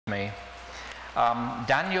me.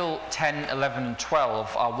 Daniel 10, 11, and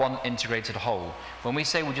 12 are one integrated whole. When we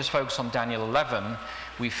say we just focus on Daniel 11,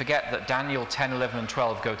 we forget that Daniel 10, 11, and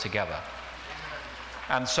 12 go together.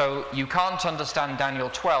 And so you can't understand Daniel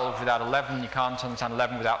 12 without 11, you can't understand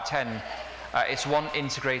 11 without 10. It's one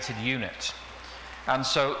integrated unit. And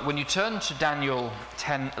so when you turn to Daniel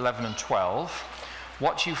 10, 11, and 12,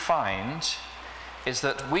 what you find is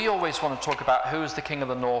that we always want to talk about who's the king of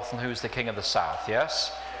the north and who's the king of the south,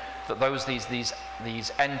 yes? That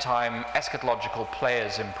these end-time eschatological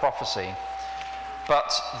players in prophecy.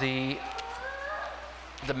 But the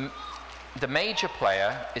major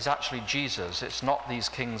player is actually Jesus. It's not these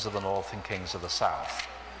kings of the north and kings of the south.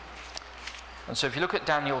 And so if you look at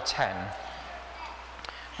Daniel 10,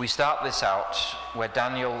 we start this out where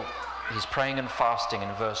Daniel, he's praying and fasting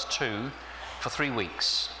in verse 2 for 3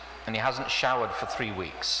 weeks. And he hasn't showered for 3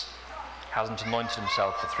 weeks. Hasn't anointed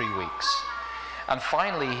himself for 3 weeks. And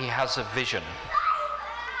finally he has a vision.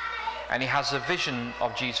 And he has a vision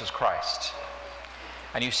of Jesus Christ.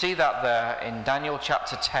 And you see that there in Daniel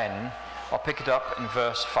chapter 10. I'll pick it up in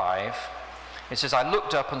verse 5. It says, I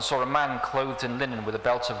looked up and saw a man clothed in linen with a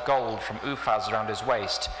belt of gold from Uphaz around his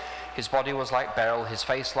waist. His body was like beryl, his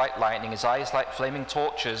face like lightning, his eyes like flaming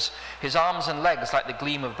torches, his arms and legs like the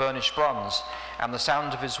gleam of burnished bronze, and the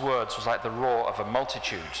sound of his words was like the roar of a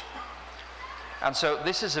multitude. And so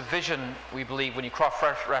this is a vision, we believe, when you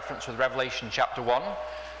cross-reference with Revelation chapter 1.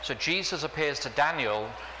 So Jesus appears to Daniel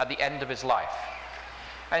at the end of his life.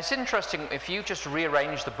 And it's interesting, if you just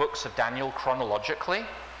rearrange the books of Daniel chronologically,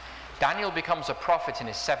 Daniel becomes a prophet in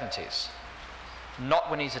his 70s, not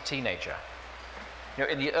when he's a teenager. You know,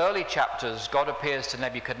 in the early chapters, God appears to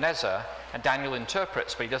Nebuchadnezzar, and Daniel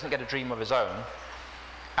interprets, but he doesn't get a dream of his own.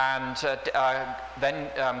 And then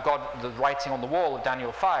God, the writing on the wall of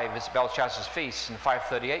Daniel 5 is Belshazzar's feast in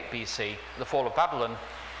 538 BC, the fall of Babylon.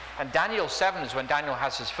 And Daniel 7 is when Daniel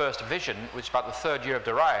has his first vision, which is about the 3rd year of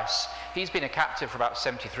Darius. He's been a captive for about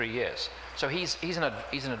 73 years. So he's an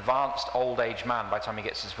advanced old age man by the time he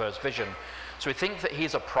gets his first vision. So we think that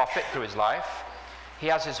he's a prophet through his life. He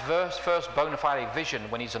has his first bona fide vision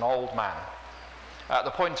when he's an old man.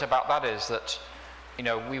 The point about that is that, you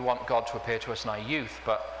know, we want God to appear to us in our youth,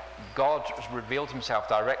 but God revealed himself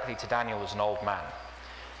directly to Daniel as an old man.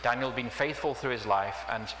 Daniel had been faithful through his life,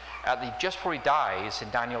 and just before he dies in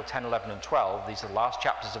Daniel 10, 11, and 12, these are the last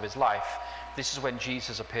chapters of his life, this is when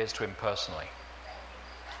Jesus appears to him personally.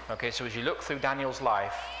 Okay, so as you look through Daniel's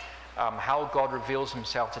life, how God reveals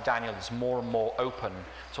himself to Daniel is more and more open,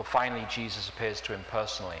 so finally Jesus appears to him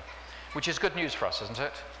personally. Which is good news for us, isn't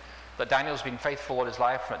it? That Daniel's been faithful all his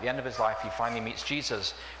life, and at the end of his life he finally meets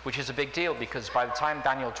Jesus, which is a big deal because by the time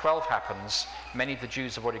Daniel 12 happens, many of the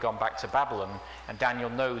Jews have already gone back to Babylon, and Daniel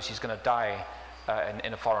knows he's going to die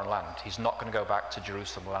in a foreign land. He's not going to go back to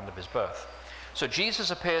Jerusalem, the land of his birth. So Jesus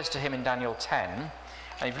appears to him in Daniel 10,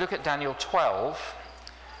 and if you look at Daniel 12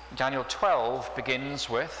 begins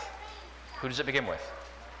with, who does it begin with?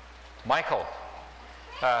 Michael,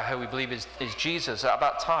 who we believe is Jesus. At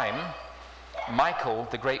that time, Michael,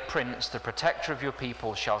 the great prince, the protector of your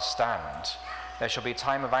people, shall stand. There shall be a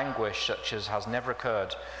time of anguish such as has never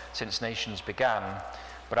occurred since nations began.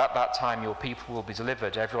 But at that time your people will be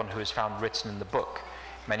delivered, everyone who is found written in the book.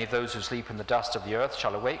 Many of those who sleep in the dust of the earth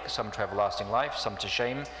shall awake, some to everlasting life, some to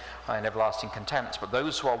shame and everlasting contempt. But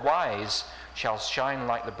those who are wise shall shine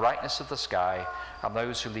like the brightness of the sky, and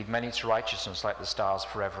those who lead many to righteousness like the stars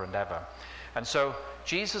forever and ever. And so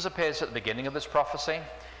Jesus appears at the beginning of this prophecy.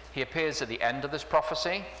 He appears at the end of this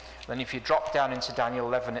prophecy. Then if you drop down into Daniel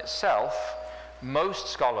 11 itself, most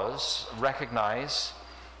scholars recognize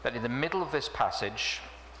that in the middle of this passage,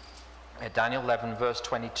 at Daniel 11 verse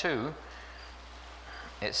 22,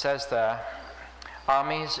 it says there,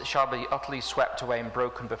 armies shall be utterly swept away and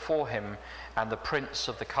broken before him, and the prince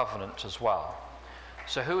of the covenant as well.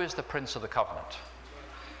 So who is the prince of the covenant?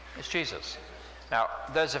 It's Jesus. Now,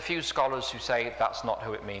 there's a few scholars who say that's not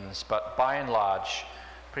who it means, but by and large,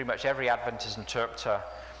 pretty much every Adventist interpreter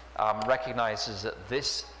recognizes that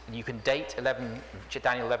this, you can date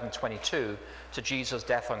Daniel 11:22 to Jesus'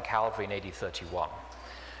 death on Calvary in AD 31.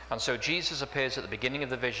 And so Jesus appears at the beginning of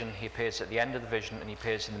the vision, he appears at the end of the vision, and he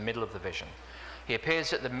appears in the middle of the vision. He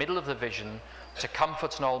appears at the middle of the vision to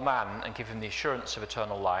comfort an old man and give him the assurance of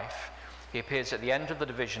eternal life. He appears at the end of the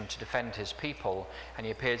vision to defend his people, and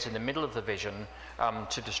he appears in the middle of the vision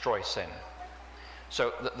to destroy sin.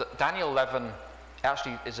 So Daniel 11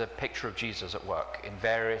 actually is a picture of Jesus at work in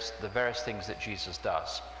the various things that Jesus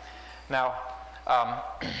does. Now,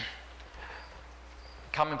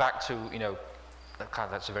 coming back to,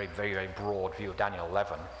 that's a very, very, very broad view of Daniel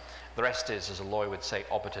 11. The rest is, as a lawyer would say,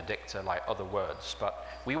 obiter dicta, like other words. But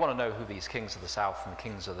we want to know who these kings of the south and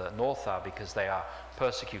kings of the north are, because they are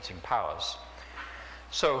persecuting powers.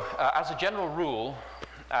 So, as a general rule,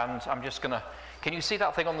 and I'm just going to... Can you see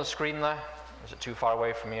that thing on the screen there? Is it too far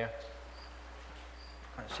away from you?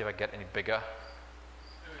 Let's see if I get any bigger.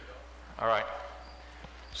 All right.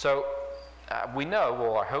 So, we know,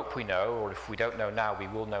 or I hope we know, or if we don't know now, we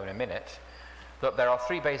will know in a minute, that there are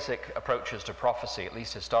three basic approaches to prophecy, at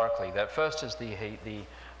least historically. The first is the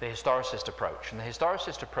historicist approach. And the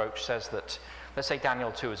historicist approach says that, let's say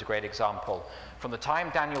Daniel 2 is a great example. From the time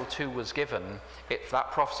Daniel 2 was given,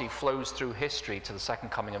 that prophecy flows through history to the second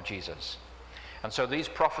coming of Jesus. And so these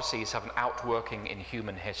prophecies have an outworking in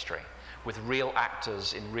human history, with real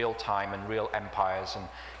actors in real time and real empires and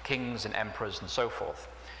kings and emperors and so forth.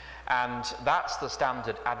 And that's the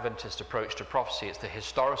standard Adventist approach to prophecy. It's the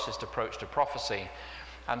historicist approach to prophecy.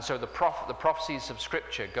 And so the prophecies of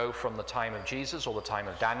Scripture go from the time of Jesus, or the time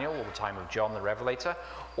of Daniel, or the time of John the Revelator,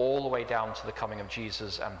 all the way down to the coming of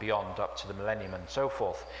Jesus and beyond, up to the millennium and so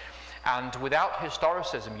forth. And without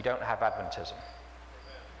historicism, you don't have Adventism.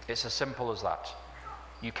 It's as simple as that.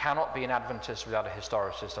 You cannot be an Adventist without a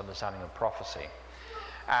historicist understanding of prophecy.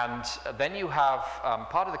 And then you have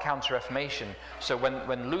part of the Counter-Reformation. So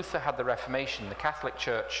when Luther had the Reformation, the Catholic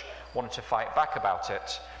Church wanted to fight back about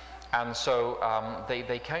it. And so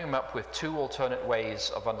they came up with two alternate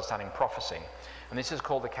ways of understanding prophecy. And this is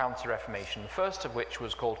called the Counter-Reformation, the first of which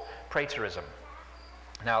was called Praeterism.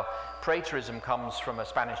 Now, Praeterism comes from a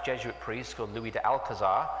Spanish Jesuit priest called Luis de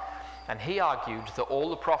Alcazar, and he argued that all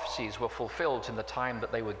the prophecies were fulfilled in the time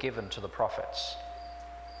that they were given to the prophets.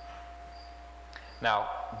 Now,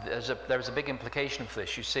 there's a big implication for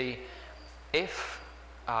this. You see, if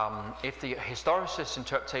the historicist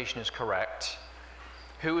interpretation is correct,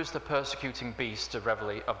 who is the persecuting beast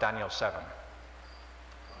of Daniel 7?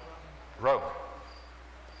 Rome.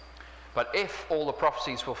 But if all the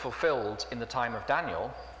prophecies were fulfilled in the time of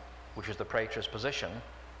Daniel, which is the praetorist position,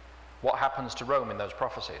 what happens to Rome in those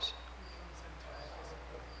prophecies?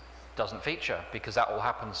 Doesn't feature, because that all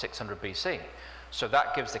happened 600 BC. So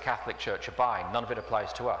that gives the Catholic Church a bye. None of it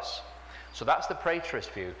applies to us. So that's the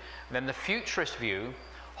praetorist view. And then the futurist view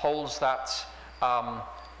holds that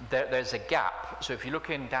there's a gap. So if you look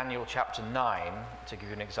in Daniel chapter 9, to give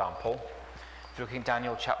you an example, if you look in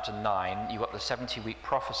Daniel chapter 9, you've got the 70-week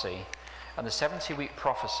prophecy. And the 70-week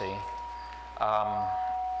prophecy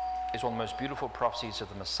is one of the most beautiful prophecies of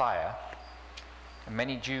the Messiah. And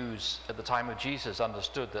many Jews at the time of Jesus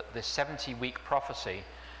understood that this 70-week prophecy,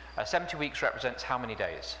 70 weeks represents how many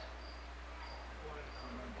days?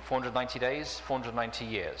 490 days, 490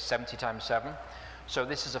 years, 70 times 7. So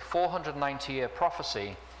this is a 490-year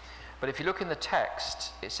prophecy. But if you look in the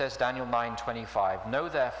text, it says Daniel 9:25, know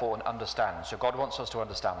therefore and understand. So God wants us to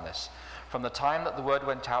understand this. From the time that the word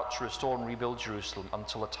went out to restore and rebuild Jerusalem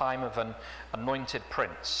until the time of an anointed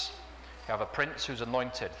prince. You have a prince who's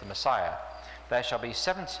anointed, the Messiah. There shall be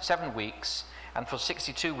 7 weeks, and for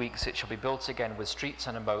 62 weeks it shall be built again with streets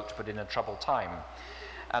and a moat, but in a troubled time.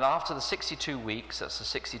 And after the 62 weeks, that's the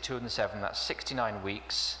 62 and the 7, that's 69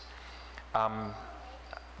 weeks, an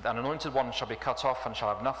anointed one shall be cut off and shall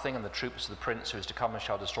have nothing, and the troops of the prince who is to come and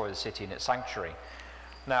shall destroy the city and its sanctuary.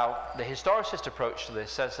 Now, the historicist approach to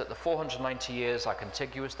this says that the 490 years are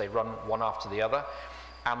contiguous, they run one after the other,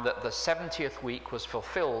 and that the 70th week was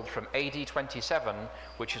fulfilled from AD 27,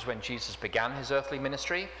 which is when Jesus began his earthly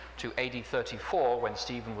ministry, to AD 34, when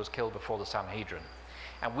Stephen was killed before the Sanhedrin.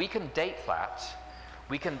 And we can date that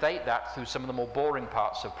through some of the more boring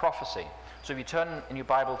parts of prophecy. So if you turn in your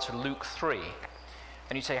Bible to Luke 3,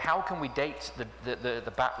 and you say, how can we date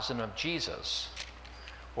the baptism of Jesus?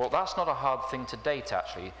 Well, that's not a hard thing to date,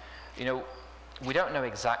 actually. You know, we don't know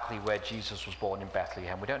exactly where Jesus was born in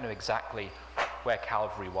Bethlehem. We don't know exactly where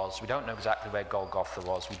Calvary was. We don't know exactly where Golgotha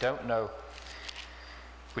was. We don't know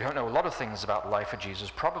a lot of things about the life of Jesus,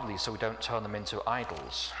 probably so we don't turn them into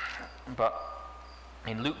idols. But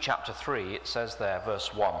in Luke chapter 3, it says there,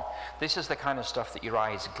 verse 1, this is the kind of stuff that your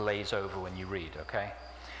eyes glaze over when you read, okay?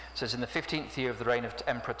 It says, in the 15th year of the reign of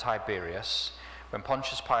Emperor Tiberius, when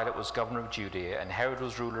Pontius Pilate was governor of Judea, and Herod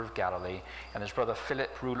was ruler of Galilee, and his brother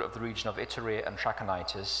Philip ruler of the region of Iturea and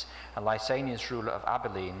Trachonitis, and Lysanias ruler of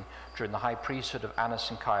Abilene, during the high priesthood of Annas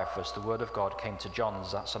and Caiaphas, the word of God came to John,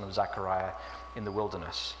 son of Zechariah, in the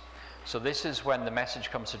wilderness. So this is when the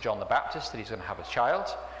message comes to John the Baptist that he's going to have a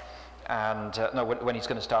child, and when he's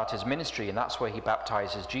going to start his ministry, and that's where he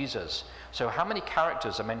baptizes Jesus. So how many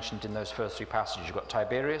characters are mentioned in those first three passages? You've got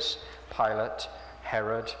Tiberius, Pilate,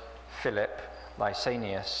 Herod, Philip,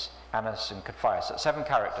 Lysanias, Annas, and Caiaphas. That's 7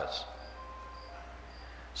 characters.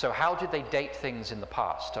 So how did they date things in the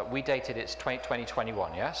past? We dated it's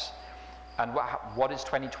 2021, yes? And what is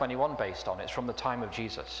 2021 based on? It's from the time of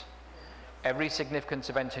Jesus. Every significant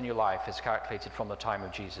event in your life is calculated from the time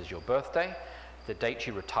of Jesus. Your birthday, the date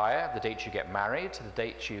you retire, the date you get married, the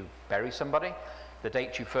date you bury somebody, the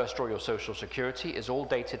date you first draw your social security is all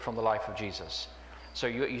dated from the life of Jesus. So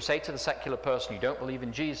you say to the secular person, you don't believe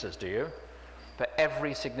in Jesus, do you? But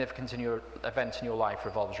every significant event in your life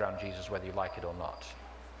revolves around Jesus, whether you like it or not.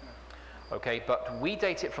 Okay, but we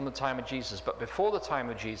date it from the time of Jesus. But before the time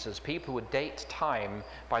of Jesus, people would date time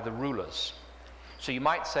by the rulers. So you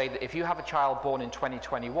might say that if you have a child born in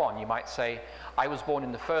 2021, you might say, I was born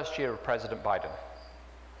in the first year of President Biden.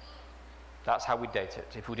 That's how we date it.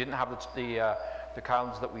 If we didn't have the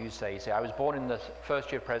calendars that we use today, you say, I was born in the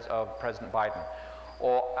first year of President Biden.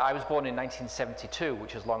 Or I was born in 1972,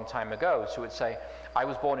 which is a long time ago. So we'd say, I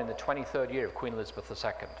was born in the 23rd year of Queen Elizabeth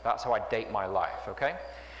II. That's how I date my life, okay?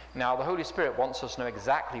 Now, the Holy Spirit wants us to know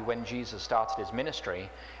exactly when Jesus started his ministry,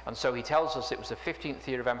 and so he tells us it was the 15th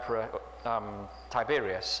year of Emperor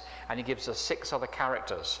Tiberius, and he gives us 6 other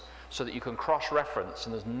characters so that you can cross-reference,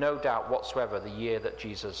 and there's no doubt whatsoever the year that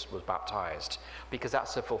Jesus was baptized, because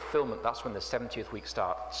that's the fulfillment, that's when the 70th week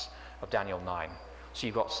starts of Daniel 9. So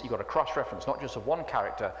you've got a cross-reference, not just of one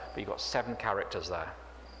character, but you've got 7 characters there.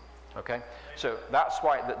 Okay, so that's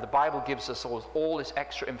why the Bible gives us all this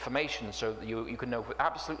extra information so that you can know with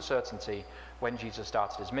absolute certainty when Jesus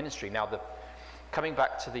started his ministry. Now, coming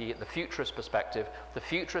back to the futurist perspective,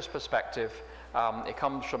 it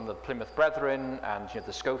comes from the Plymouth Brethren and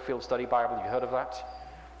the Schofield Study Bible. Have you heard of that?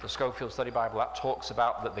 The Schofield Study Bible, that talks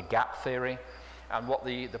about the gap theory. And what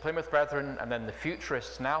the Plymouth Brethren and then the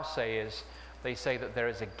futurists now say is, they say that there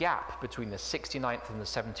is a gap between the 69th and the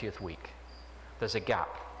 70th week. There's a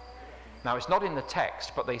gap. Now, it's not in the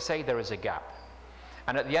text, but they say there is a gap.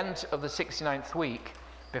 And at the end of the 69th week,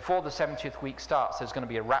 before the 70th week starts, there's going to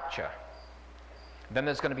be a rapture. Then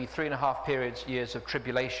there's going to be 3.5 years of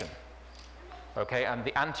tribulation. Okay, and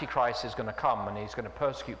the Antichrist is going to come, and he's going to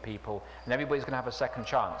persecute people, and everybody's going to have a second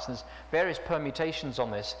chance. And there's various permutations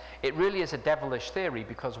on this. It really is a devilish theory,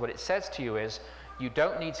 because what it says to you is, you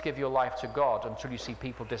don't need to give your life to God until you see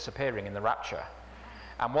people disappearing in the rapture.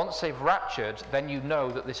 And once they've raptured, then you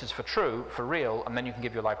know that this is for real, and then you can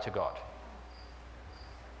give your life to God.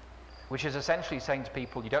 Which is essentially saying to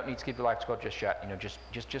people, you don't need to give your life to God just yet.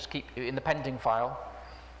 Just keep it in the pending file.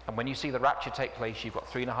 And when you see the rapture take place, you've got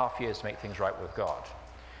 3.5 years to make things right with God.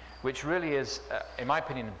 Which really is, in my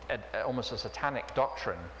opinion, almost a satanic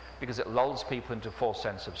doctrine, because it lulls people into a false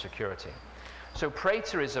sense of security. So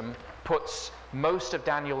Praetorism puts most of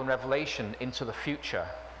Daniel and Revelation into the future,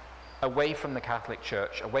 away from the Catholic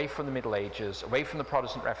Church, away from the Middle Ages, away from the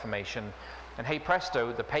Protestant Reformation, and hey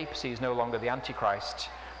presto, the papacy is no longer the Antichrist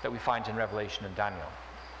that we find in Revelation and Daniel.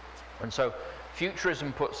 And so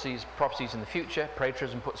futurism puts these prophecies in the future,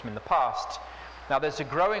 Praetorism puts them in the past. Now there's a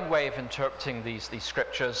growing way of interpreting these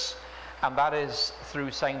scriptures, and that is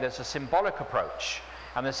through saying there's a symbolic approach.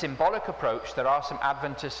 And the symbolic approach, there are some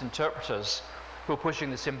Adventist interpreters who are pushing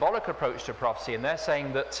the symbolic approach to prophecy, and they're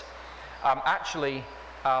saying that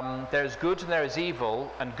there's good and there is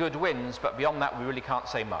evil, and good wins, but beyond that we really can't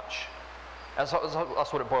say much. That's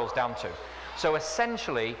what it boils down to. So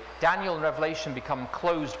essentially, Daniel and Revelation become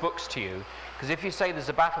closed books to you, because if you say there's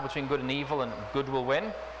a battle between good and evil and good will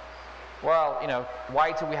win, well,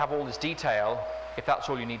 why do we have all this detail if that's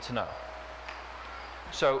all you need to know?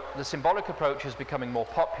 So the symbolic approach is becoming more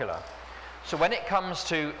popular. So when it comes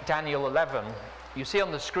to Daniel 11, you see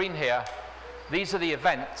on the screen here, these are the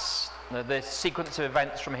events, the sequence of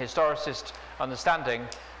events from a historicist understanding.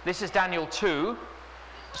 This is Daniel 2.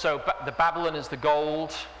 So the Babylon is the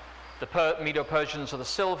gold, the Medo-Persians are the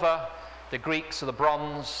silver, the Greeks are the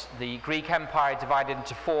bronze. The Greek Empire divided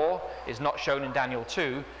into 4 is not shown in Daniel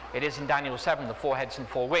 2. It is in Daniel 7, the 4 heads and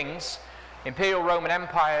 4 wings. Imperial Roman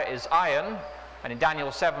Empire is iron, and in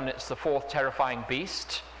Daniel 7 it's the 4th terrifying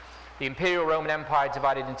beast. The Imperial Roman Empire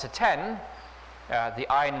divided into 10, the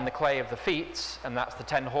iron and the clay of the feet, and that's the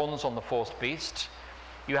 10 horns on the 4th beast.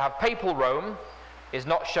 You have Papal Rome, is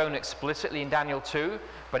not shown explicitly in Daniel 2,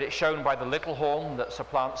 but it's shown by the little horn that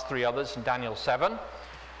supplants 3 others in Daniel 7.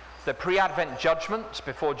 The pre-Advent judgment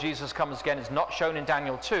before Jesus comes again is not shown in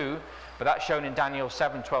Daniel 2, but that's shown in Daniel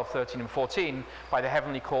 7, 12, 13, and 14 by the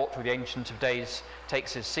heavenly court where the Ancient of Days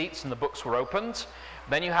takes his seats and the books were opened.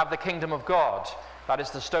 Then you have the kingdom of God. That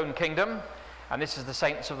is the stone kingdom, and this is the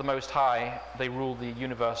saints of the Most High. They rule the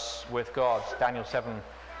universe with God, Daniel 7,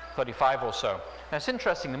 35 or so. Now it's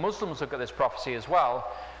interesting, the Muslims look at this prophecy as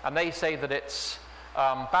well, and they say that it's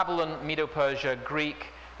Babylon, Medo-Persia, Greek,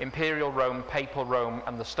 Imperial Rome, Papal Rome,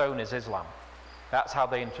 and the stone is Islam. That's how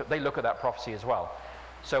they look at that prophecy as well.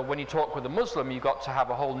 So when you talk with a Muslim, you've got to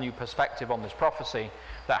have a whole new perspective on this prophecy,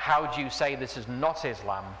 that how do you say this is not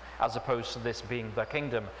Islam as opposed to this being the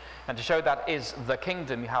kingdom? And to show that is the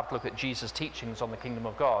kingdom, you have to look at Jesus' teachings on the kingdom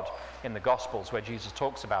of God in the Gospels where Jesus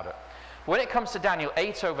talks about it. When it comes to Daniel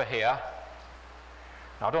 8 over here,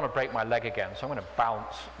 now I don't want to break my leg again, so I'm going to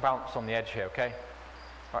bounce on the edge here, okay?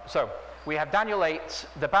 All right, so we have Daniel 8.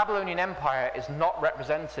 The Babylonian Empire is not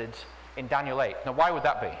represented in Daniel 8. Now why would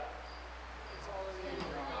that be?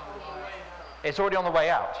 It's already on the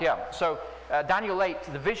way out, yeah. So Daniel 8,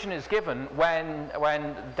 the vision is given when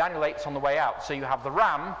Daniel 8's on the way out. So you have the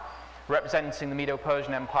ram representing the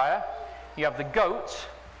Medo-Persian Empire. You have the goat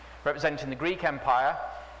representing the Greek Empire.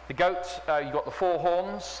 The goat, you've got the 4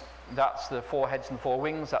 horns. That's the 4 heads and 4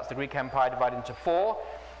 wings. That's the Greek Empire divided into 4.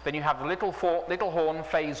 Then you have the little horn,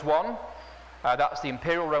 phase 1. That's the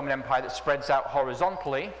Imperial Roman Empire that spreads out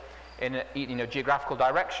horizontally in geographical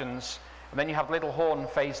directions. And then you have little horn,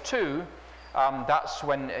 phase 2. That's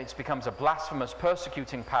when it becomes a blasphemous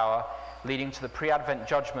persecuting power, leading to the pre-Advent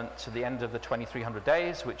judgment to the end of the 2300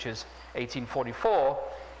 days, which is 1844,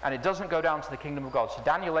 and it doesn't go down to the kingdom of God. So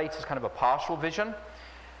Daniel 8 is kind of a partial vision,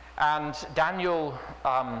 and Daniel,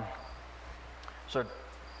 so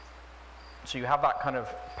you have that kind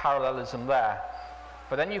of parallelism there.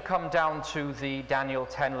 But then you come down to the Daniel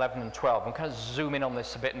 10, 11, and 12. I'm kind of zoom in on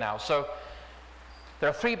this a bit now. So there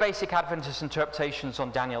are 3 basic Adventist interpretations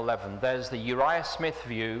on Daniel 11. There's the Uriah Smith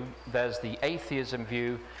view, there's the atheism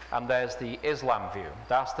view, and there's the Islam view.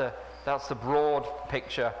 That's the broad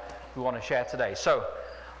picture we want to share today. So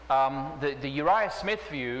the Uriah Smith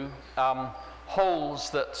view holds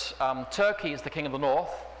that Turkey is the king of the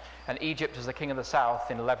north and Egypt is the king of the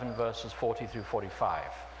south in 11 verses 40 through 45,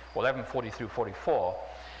 or 11:40 through 44.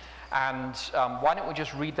 And why don't we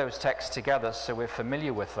just read those texts together so we're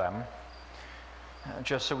familiar with them?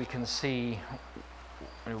 Just so we can see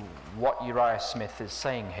what Uriah Smith is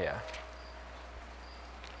saying here.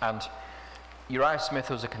 And Uriah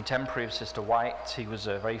Smith was a contemporary of Sister White. He was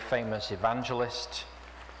a very famous evangelist,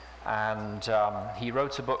 and he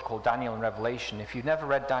wrote a book called Daniel and Revelation. If you've never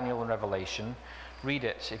read Daniel and Revelation, read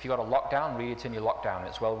it. If you've got a lockdown, read it in your lockdown.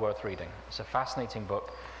 It's well worth reading. It's a fascinating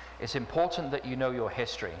book. It's important that you know your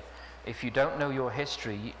history. If you don't know your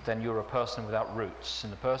history, then you're a person without roots,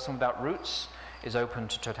 and the person without roots is open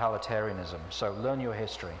to totalitarianism. So learn your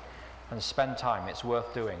history and spend time. It's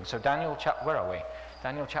worth doing. So Daniel where are we?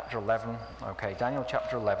 Daniel chapter 11. Okay, Daniel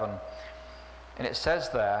chapter 11. And it says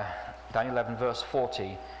there, Daniel 11 verse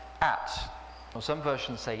 40, well, some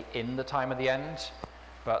versions say in the time of the end,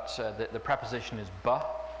 but the preposition is ba.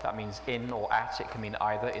 That means in or at. It can mean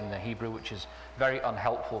either in the Hebrew, which is very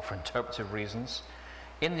unhelpful for interpretive reasons.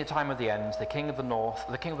 In the time of the end, the king of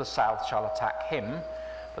the south shall attack him,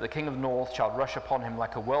 but the king of the north shall rush upon him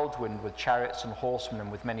like a whirlwind with chariots and horsemen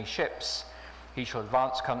and with many ships. He shall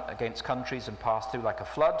advance against countries and pass through like a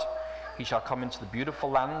flood. He shall come into the beautiful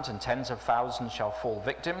land, and tens of thousands shall fall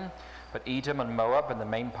victim. But Edom and Moab and the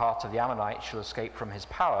main part of the Ammonites shall escape from his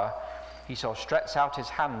power. He shall stretch out his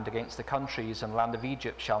hand against the countries, and the land of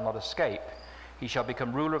Egypt shall not escape. He shall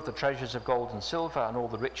become ruler of the treasures of gold and silver and all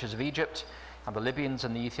the riches of Egypt, and the Libyans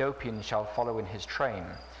and the Ethiopians shall follow in his train.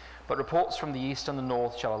 But reports from the east and the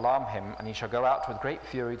north shall alarm him, and he shall go out with great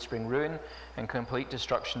fury to bring ruin and complete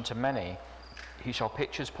destruction to many. He shall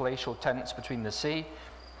pitch his palatial tents between the sea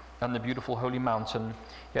and the beautiful holy mountain,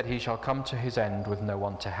 yet he shall come to his end with no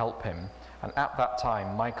one to help him. And at that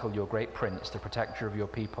time, Michael, your great prince, the protector of your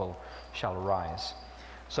people, shall arise.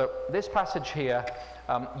 So this passage here,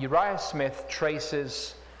 Uriah Smith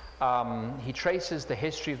traces the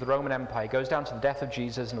history of the Roman Empire. He goes down to the death of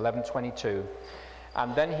Jesus in 1122.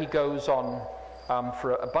 And then he goes on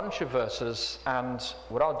for a bunch of verses, and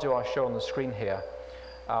what I'll do, I'll show on the screen here.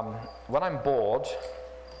 When I'm bored,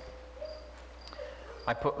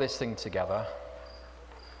 I put this thing together.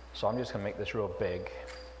 So I'm just going to make this real big.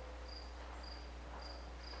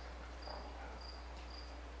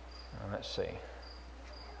 And let's see.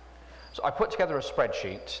 So I put together a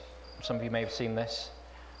spreadsheet. Some of you may have seen this.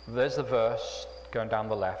 There's the verse going down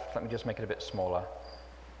the left. Let me just make it a bit smaller.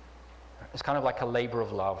 It's kind of like a labor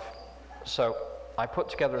of love. So I put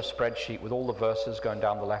together a spreadsheet with all the verses going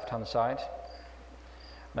down the left-hand side.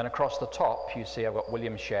 Then across the top, you see I've got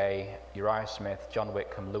William Shea, Uriah Smith, John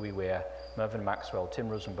Whitcomb, Louis Weir, Mervyn Maxwell, Tim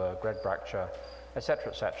Rosenberg, Greg Braccia,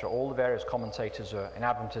 etc., etc. All the various commentators in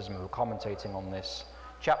Adventism who are commentating on this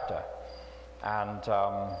chapter. And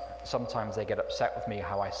sometimes they get upset with me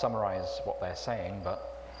how I summarize what they're saying,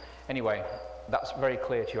 but anyway, that's very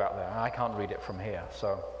clear to you out there. I can't read it from here.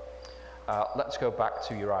 So Let's go back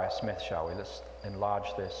to Uriah Smith, shall we? Let's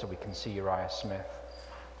enlarge this so we can see Uriah Smith.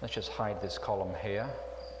 Let's just hide this column here.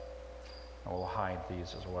 And we'll hide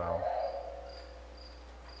these as well.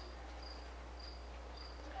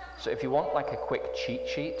 So if you want like a quick cheat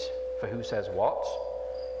sheet for who says what,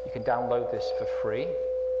 you can download this for free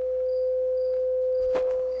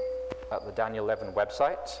at the Daniel 11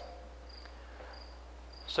 website.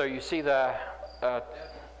 So you see there,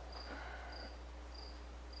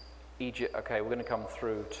 Egypt, okay, we're going to come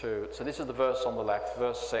through to, so this is the verse on the left,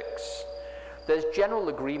 verse 6. There's general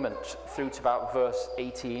agreement through to about verse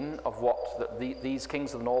 18 of what these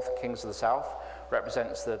kings of the north and kings of the south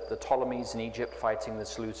represents the Ptolemies in Egypt fighting the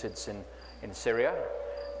Seleucids in Syria.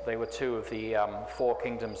 They were two of the 4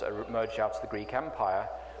 kingdoms that emerged out of the Greek Empire.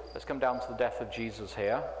 Let's come down to the death of Jesus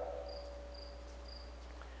here.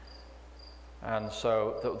 And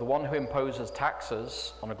so the one who imposes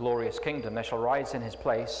taxes on a glorious kingdom, there shall rise in his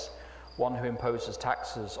place one who imposes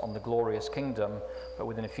taxes on the glorious kingdom, but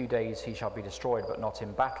within a few days he shall be destroyed, but not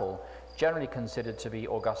in battle, generally considered to be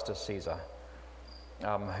Augustus Caesar,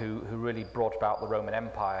 who really brought about the Roman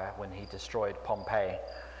Empire when he destroyed Pompey,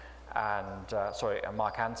 and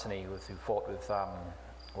Mark Antony, who fought with,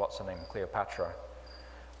 what's her name, Cleopatra.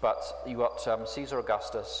 But you got Caesar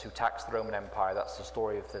Augustus, who taxed the Roman Empire. That's the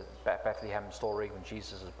story of the Bethlehem story when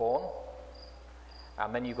Jesus is born.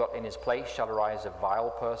 And then you got, in his place shall arise a vile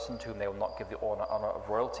person to whom they will not give the honor of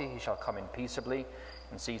royalty. He shall come in peaceably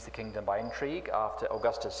and seize the kingdom by intrigue. After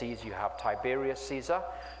Augustus Caesar, you have Tiberius Caesar,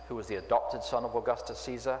 who was the adopted son of Augustus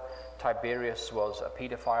Caesar. Tiberius was a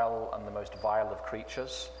pedophile and the most vile of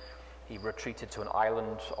creatures. He retreated to an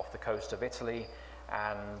island off the coast of Italy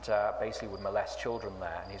and basically would molest children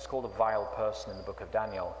there. And he's called a vile person in the book of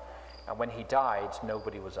Daniel. And when he died,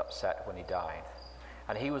 nobody was upset when he died.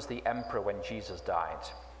 And he was the emperor when Jesus died.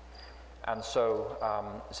 And so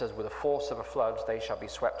it says, with the force of a flood, they shall be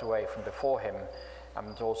swept away from before him,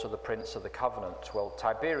 and also the prince of the covenant. Well,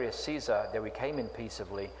 Tiberius Caesar, though he came in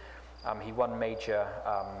peaceably, he won major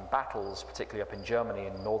battles, particularly up in Germany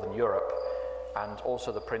and northern Europe, and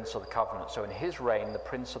also the prince of the covenant. So in his reign, the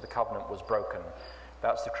prince of the covenant was broken.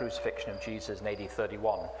 That's the crucifixion of Jesus in AD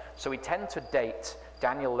 31. So we tend to date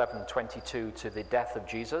Daniel 11:22 to the death of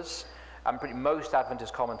Jesus, and most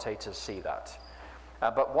Adventist commentators see that.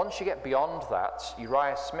 But once you get beyond that,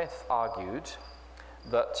 Uriah Smith argued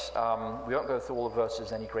that, we won't go through all the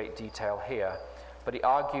verses in any great detail here, but he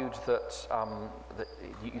argued that, that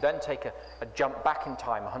you then take a jump back in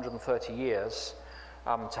time 130 years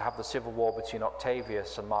to have the civil war between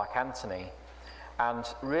Octavius and Mark Antony. And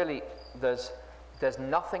really, there's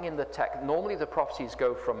nothing in the text. Normally the prophecies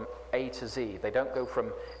go from A to Z. They don't go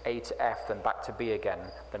from A to F, then back to B again,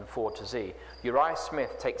 then forward to Z. Uriah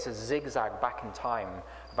Smith takes a zigzag back in time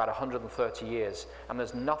about 130 years, and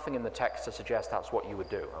there's nothing in the text to suggest that's what you would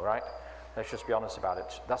do, all right? Let's just be honest about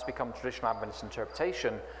it. That's become traditional Adventist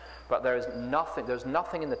interpretation, but there's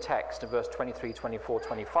nothing in the text in verse 23, 24,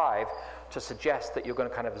 25 to suggest that you're going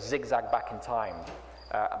to kind of zigzag back in time.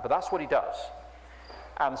 But that's what he does.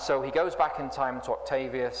 And so he goes back in time to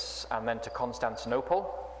Octavius and then to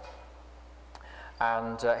Constantinople.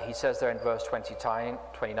 And he says there in verse 29,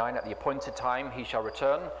 at the appointed time he shall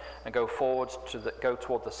return and go forward go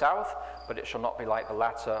toward the south, but it shall not be like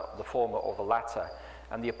the former or the latter.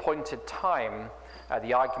 And the appointed time,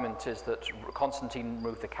 the argument is that Constantine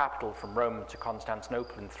moved the capital from Rome to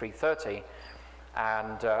Constantinople in 330.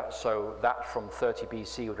 And so that from 30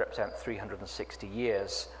 BC would represent 360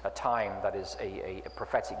 years, a time that is a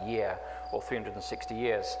prophetic year, or 360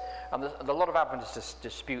 years. And a lot of Adventists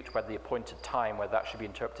dispute whether the appointed time, whether that should be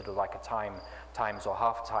interpreted like a times or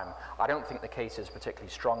half a time. I don't think the case is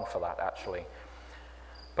particularly strong for that, actually.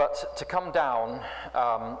 But to come down,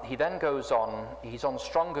 he then goes on, he's on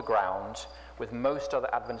stronger ground with most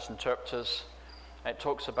other Adventist interpreters. And it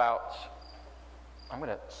talks about, I'm going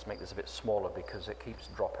to make this a bit smaller because it keeps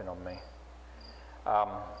dropping on me.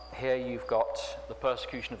 Here you've got the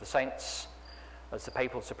persecution of the saints as the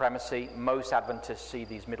papal supremacy. Most Adventists see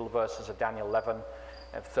these middle verses of Daniel 11,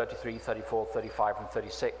 33, 34, 35, and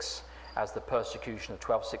 36 as the persecution, the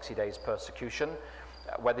 1260 days persecution.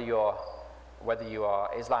 Whether you are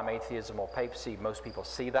Islam, atheism, or papacy, most people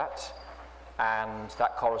see that. And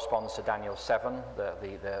that corresponds to Daniel 7, the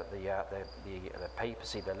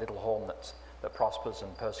papacy, the little horn that prospers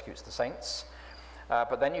and persecutes the saints.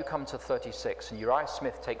 But then you come to 36, and Uriah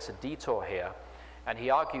Smith takes a detour here, and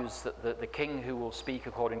he argues that the king who will speak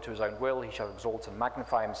according to his own will, he shall exalt and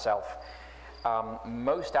magnify himself.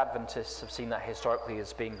 Most Adventists have seen that historically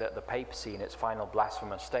as being the papacy in its final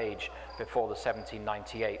blasphemous stage before the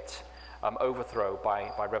 1798 overthrow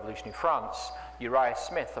by revolutionary France. Uriah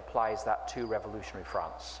Smith applies that to revolutionary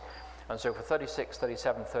France. And so for 36,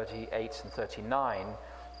 37, 38, and 39,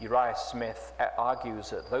 Uriah Smith argues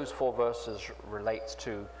that those 4 verses relate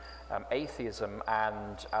to atheism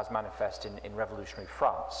and as manifest in revolutionary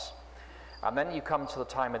France. And then you come to the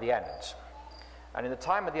time of the end. And in the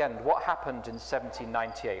time of the end, what happened in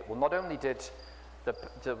 1798? Well, not only did the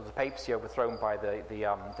papacy overthrown by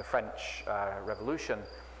the French Revolution,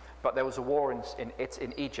 but there was a war in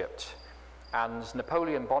Egypt. And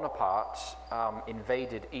Napoleon Bonaparte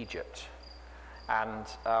invaded Egypt. And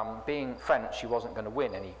being French, he wasn't going to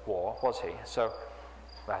win any war, was he? So,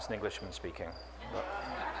 that's an Englishman speaking. But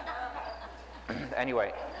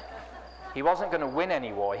anyway, he wasn't going to win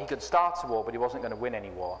any war. He could start a war, but he wasn't going to win any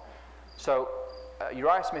war. So,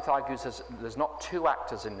 Uriah Smith argues there's not 2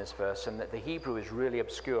 actors in this verse, and that the Hebrew is really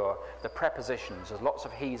obscure. The prepositions, there's lots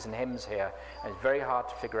of he's and hims here, and it's very hard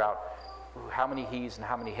to figure out how many he's and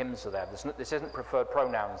how many hims are there. This isn't preferred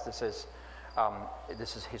pronouns, this is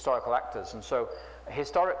historical actors. And so,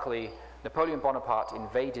 historically, Napoleon Bonaparte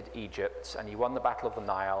invaded Egypt, and he won the Battle of the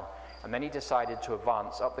Nile, and then he decided to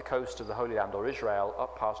advance up the coast of the Holy Land, or Israel,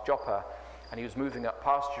 up past Joppa, and he was moving up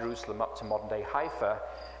past Jerusalem up to modern-day Haifa.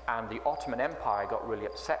 And the Ottoman Empire got really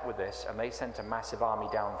upset with this, and they sent a massive army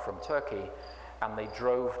down from Turkey, and they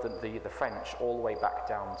drove the French all the way back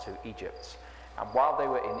down to Egypt. And while they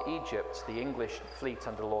were in Egypt, the English fleet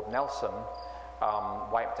under Lord Nelson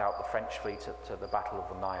wiped out the French fleet at the Battle of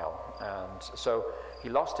the Nile. And so he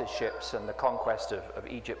lost his ships, and the conquest of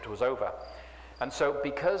Egypt was over. And so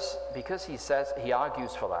because he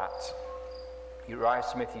argues for that, Uriah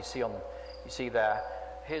Smith, you see there,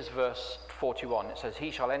 here's verse 41, it says, he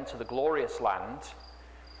shall enter the glorious land.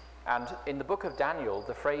 And in the book of Daniel,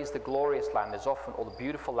 the phrase the glorious land is often, or the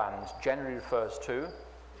beautiful land, generally refers to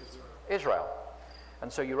Israel.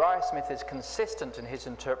 And so Uriah Smith is consistent in his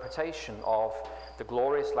interpretation of the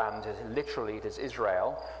glorious land, literally it is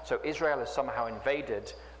Israel. So Israel is somehow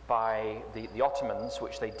invaded by the Ottomans,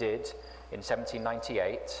 which they did in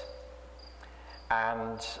 1798.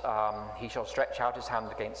 And he shall stretch out his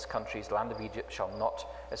hand against countries, the land of Egypt shall not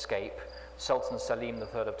escape. Sultan Selim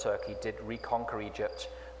III of Turkey did reconquer Egypt,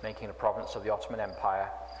 making it a province of the Ottoman Empire.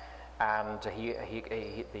 And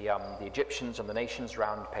the Egyptians and the nations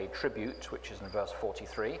round paid tribute, which is in verse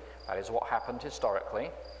 43. That is what happened historically.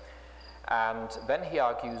 And then he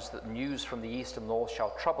argues that news from the east and north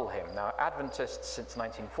shall trouble him. Now, Adventists since the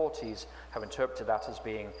 1940s have interpreted that as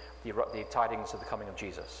being the tidings of the coming of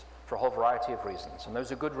Jesus, for a whole variety of reasons, and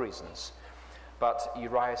those are good reasons. But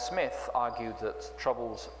Uriah Smith argued that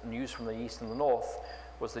troubles, news from the east and the north,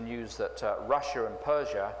 was the news that Russia and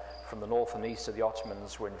Persia, from the north and east of the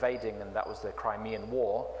Ottomans, were invading, and that was the Crimean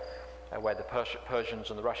War, where the Persians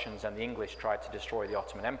and the Russians and the English tried to destroy the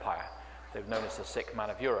Ottoman Empire. They were known as the sick man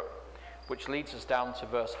of Europe. Which leads us down to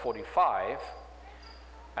verse 45,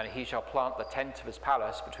 and he shall plant the tent of his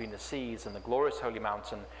palace between the seas and the glorious holy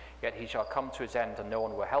mountain, yet he shall come to his end and no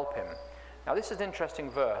one will help him. Now this is an interesting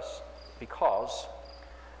verse because,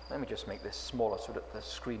 let me just make this smaller so that the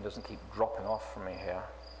screen doesn't keep dropping off from me here.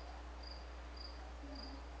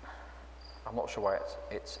 I'm not sure why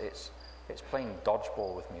it's playing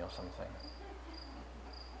dodgeball with me or something.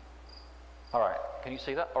 All right, can you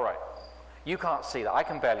see that? All right. You can't see that, I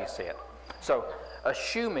can barely see it. So,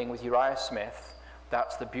 assuming with Uriah Smith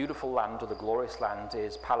that the beautiful land or the glorious land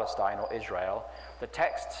is Palestine or Israel, the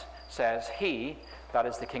text says, he, that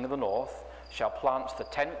is the king of the north, shall plant the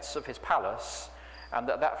tents of his palace, and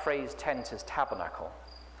that phrase tent is tabernacle.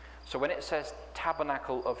 So when it says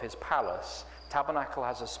tabernacle of his palace, tabernacle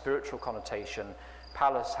has a spiritual connotation,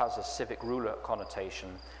 palace has a civic ruler connotation.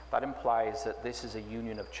 That implies that this is a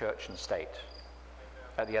union of church and state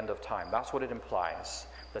at the end of time. That's what it implies.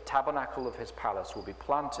 The tabernacle of his palace will be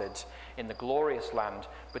planted in the glorious land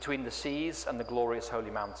between the seas and the glorious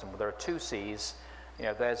holy mountain. Well, there are 2 seas. You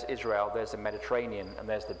know, there's Israel, there's the Mediterranean, and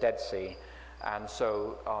there's the Dead Sea. And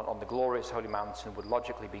so on the glorious holy mountain would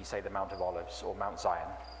logically be, say, the Mount of Olives or Mount Zion.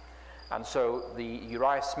 And so the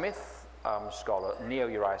Uriah Smith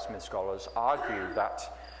neo-Uriah Smith scholars argue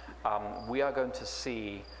that we are going to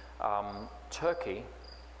see Turkey,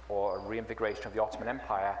 or a reinvigoration of the Ottoman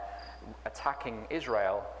Empire, attacking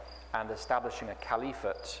Israel and establishing a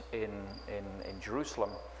caliphate in Jerusalem,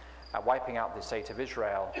 wiping out the state of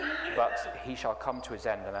Israel, but he shall come to his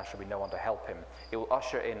end and there shall be no one to help him. It will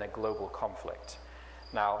usher in a global conflict.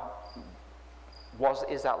 Now,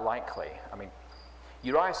 is that likely? I mean,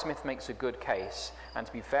 Uriah Smith makes a good case, and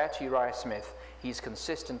to be fair to Uriah Smith, he's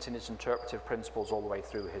consistent in his interpretive principles all the way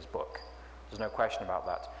through his book. There's no question about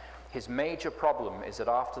that. His major problem is that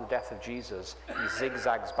after the death of Jesus, he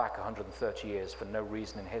zigzags back 130 years for no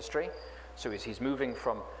reason in history. So he's moving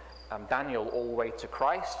from Daniel all the way to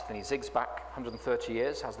Christ, then he zigs back 130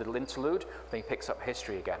 years, has a little interlude, then he picks up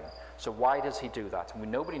history again. So why does he do that? And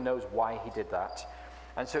nobody knows why he did that.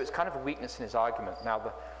 And so it's kind of a weakness in his argument.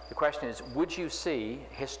 Now the question is, would you see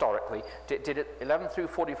historically, did it 11 through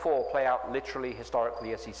 44 play out literally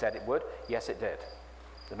historically as he said it would? Yes, it did.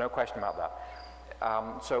 There's no question about that.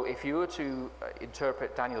 So if you were to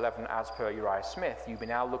interpret Daniel 11 as per Uriah Smith, you'd be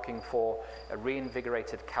now looking for a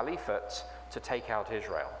reinvigorated caliphate to take out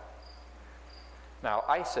Israel. Now,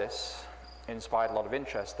 ISIS inspired a lot of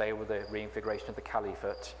interest. They were the reinvigoration of the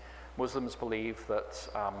caliphate. Muslims believe that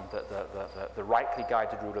the rightly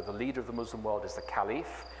guided ruler, the leader of the Muslim world, is the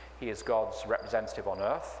caliph. He is God's representative on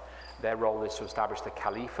earth. Their role is to establish the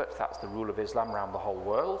caliphate. That's the rule of Islam around the whole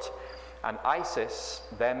world. And ISIS,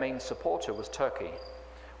 their main supporter was Turkey.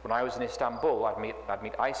 When I was in Istanbul, I'd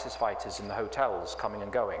meet ISIS fighters in the hotels coming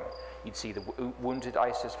and going. You'd see the wounded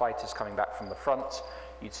ISIS fighters coming back from the front.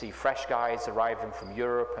 You'd see fresh guys arriving from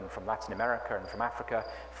Europe and from Latin America and from Africa,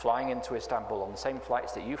 flying into Istanbul on the same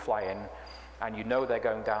flights that you fly in, and you know they're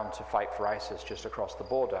going down to fight for ISIS just across the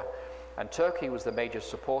border. And Turkey was the major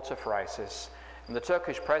supporter for ISIS. And the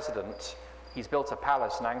Turkish president, he's built a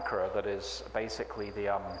palace in Ankara that is basically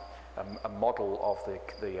a model of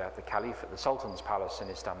the caliphate, the Sultan's palace in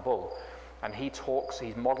Istanbul. And he's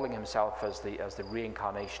modeling himself as the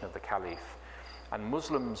reincarnation of the caliph. And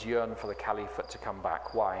Muslims yearn for the caliphate to come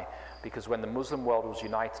back. Why? Because when the Muslim world was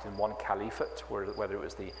united in one caliphate, whether it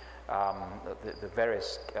was the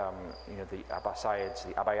various, the Abbasids,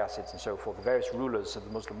 the Abbasids, and so forth, the various rulers of the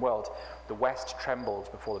Muslim world, the West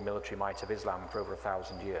trembled before the military might of Islam for over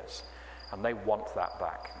 1,000 years. And they want that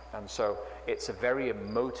back. And so it's a very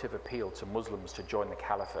emotive appeal to Muslims to join the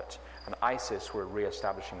caliphate. And ISIS were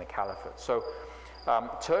re-establishing the caliphate. So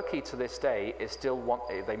Turkey to this day is still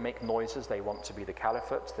they make noises, they want to be the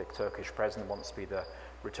caliphate, the Turkish president wants to be the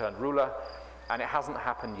returned ruler, and it hasn't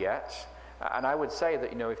happened yet. And I would say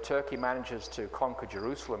that, if Turkey manages to conquer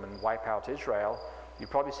Jerusalem and wipe out Israel, you're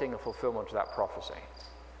probably seeing a fulfillment of that prophecy.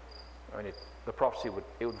 I mean, the prophecy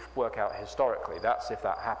would work out historically. That's if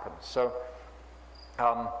that happens. So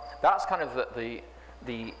that's kind of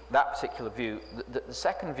that particular view. The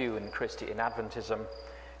second view in Adventism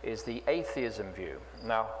is the atheism view.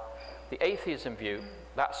 Now, the atheism view,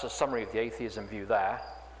 that's a summary of the atheism view there.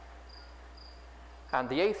 And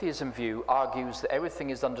the atheism view argues that everything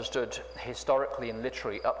is understood historically and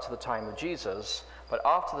literally up to the time of Jesus, but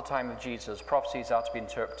after the time of Jesus, prophecies are to be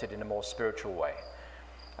interpreted in a more spiritual way.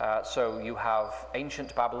 So you have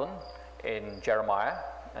ancient Babylon in Jeremiah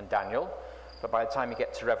and Daniel, but by the time you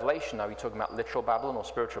get to Revelation, are you talking about literal Babylon or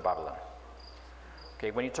spiritual Babylon? Okay,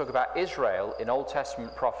 when you talk about Israel in Old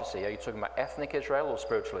Testament prophecy, are you talking about ethnic Israel or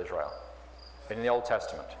spiritual Israel? In the Old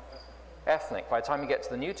Testament. Ethnic. By the time you get to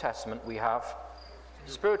the New Testament, we have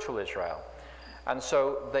spiritual Israel. And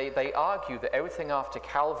so they argue that everything after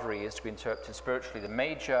Calvary is to be interpreted spiritually. The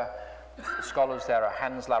major scholars there are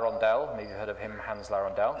Hans Larondel, maybe you've heard of him, Hans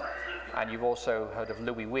Larondel, and you've also heard of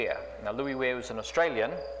Louis Weir. Now, Louis Weir was an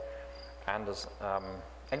Australian, and as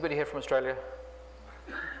anybody here from Australia?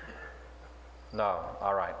 No,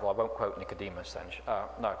 all right. Well, I won't quote Nicodemus then.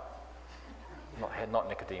 No, not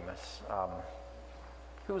Nicodemus.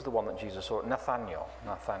 Who was the one that Jesus saw? Nathaniel.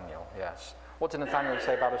 Nathaniel, yes. What did Nathaniel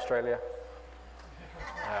say about Australia?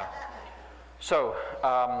 So,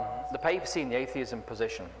 the papacy and the atheism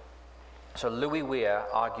position. So Louis Weir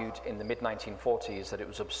argued in the mid-1940s that it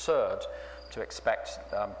was absurd to expect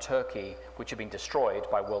Turkey, which had been destroyed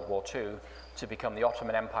by World War II, to become the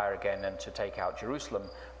Ottoman Empire again and to take out Jerusalem.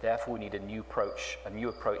 Therefore, we need a new approach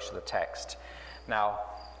to the text. Now,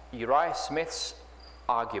 Uriah Smith's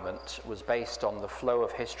argument was based on the flow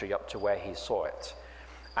of history up to where he saw it.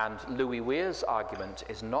 And Louis Weir's argument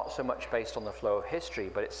is not so much based on the flow of history,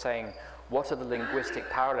 but it's saying, what are the linguistic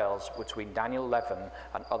parallels between Daniel 11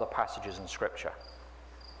 and other passages in Scripture?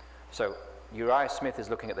 So Uriah Smith is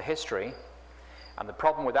looking at the history, and the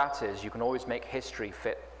problem with that is you can always make history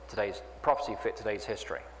fit prophecy fit today's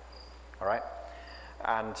history. All right?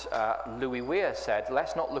 And Louis Weir said,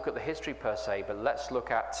 let's not look at the history per se, but let's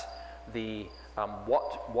look at the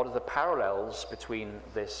what are the parallels between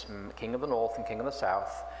this king of the north and king of the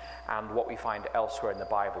south and what we find elsewhere in the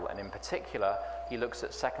Bible. And in particular, he looks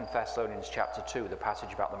at 2 Thessalonians chapter 2, the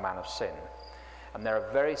passage about the man of sin. And there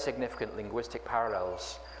are very significant linguistic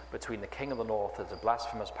parallels between the king of the north as a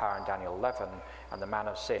blasphemous power in Daniel 11 and the man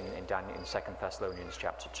of sin in 2 Thessalonians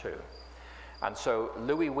chapter 2. And so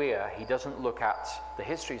Louis Weir, he doesn't look at the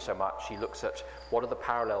history so much, he looks at what are the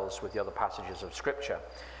parallels with the other passages of Scripture.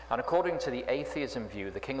 And according to the atheism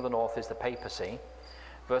view, the king of the north is the papacy.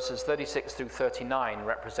 Verses 36 through 39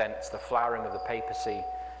 represents the flowering of the papacy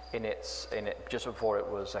in it just before it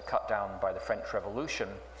was cut down by the French Revolution.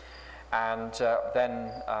 And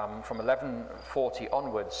then from 1140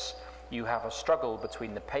 onwards, you have a struggle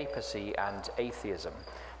between the papacy and atheism.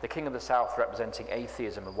 The king of the south representing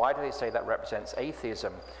atheism. And why do they say that represents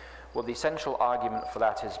atheism? Well, the essential argument for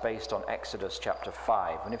that is based on Exodus chapter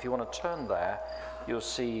 5. And if you want to turn there, you'll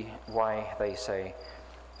see why they say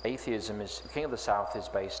atheism is, the king of the south is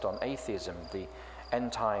based on atheism, the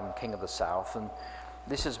end-time king of the south. And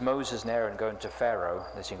this is Moses and Aaron going to Pharaoh.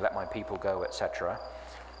 They're saying, let my people go, etc.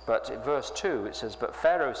 But in verse 2, it says, but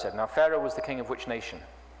Pharaoh said, now Pharaoh was the king of which nation?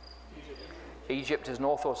 Egypt is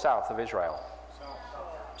north or south of Israel?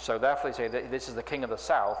 So therefore they say that this is the king of the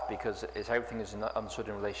south because everything is understood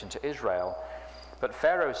in relation to Israel. But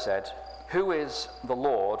Pharaoh said, who is the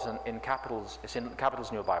Lord? And in capitals, it's in capitals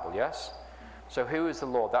in your Bible, yes? So who is the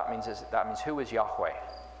Lord? That means who is Yahweh?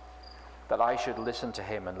 That I should listen to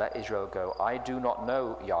him and let Israel go. I do not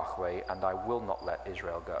know Yahweh, and I will not let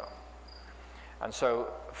Israel go. And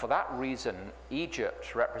so for that reason,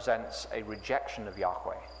 Egypt represents a rejection of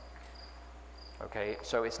Yahweh. Okay,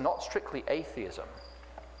 so it's not strictly atheism.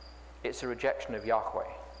 It's a rejection of Yahweh.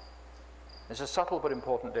 There's a subtle but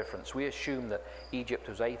important difference. We assume that Egypt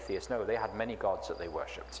was atheist. No, they had many gods that they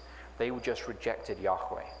worshipped. They just rejected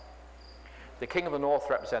Yahweh. The king of the north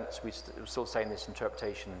represents, we're still saying this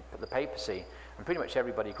interpretation, but the papacy, and pretty much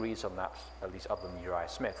everybody agrees on that, at least other than Uriah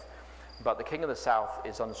Smith. But the king of the south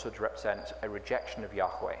is understood to represent a rejection of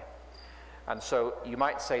Yahweh. And so you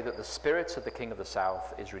might say that the spirit of the king of the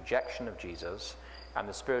south is rejection of Jesus, and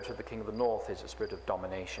the spirit of the king of the north is a spirit of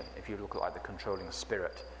domination, if you look at like the controlling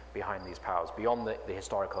spirit behind these powers, beyond the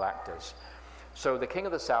historical actors. So the king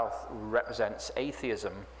of the south represents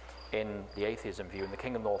atheism in the atheism view, and the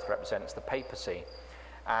king of the north represents the papacy.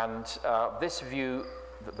 And this view,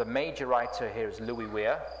 the major writer here is Louis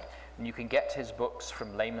Weir, and you can get his books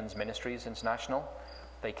from Layman's Ministries International.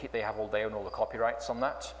 They own all the copyrights on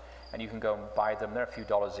that, and you can go and buy them. They're a few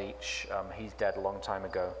dollars each. He's dead a long time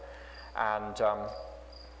ago. And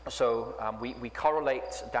we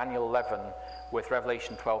correlate Daniel 11 with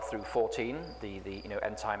Revelation 12 through 14, the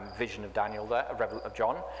end-time vision of Daniel there, of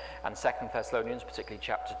John, and 2 Thessalonians, particularly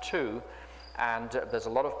chapter 2. And there's a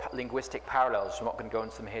lot of linguistic parallels. I'm not going to go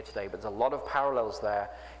into them here today, but there's a lot of parallels there.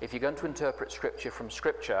 If you're going to interpret Scripture from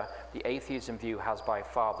Scripture, the atheism view has by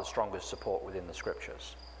far the strongest support within the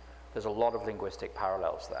Scriptures. There's a lot of linguistic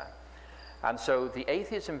parallels there. And so the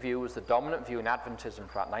atheism view was the dominant view in Adventism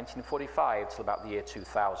from about 1945 till about the year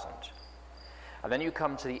 2000. And then you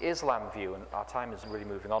come to the Islam view, and our time is really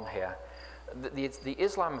moving on here. The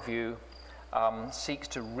Islam view seeks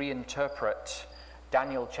to reinterpret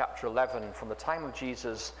Daniel chapter 11 from the time of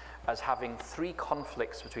Jesus as having three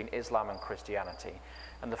conflicts between Islam and Christianity.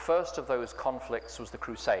 And the first of those conflicts was the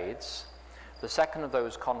Crusades. The second of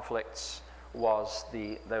those conflicts was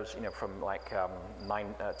from like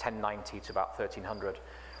 1090 to about 1300.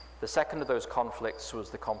 The second of those conflicts was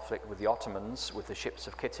the conflict with the Ottomans, with the ships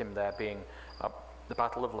of Kittim there being the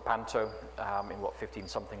Battle of Lepanto in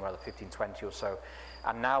 1520 or so.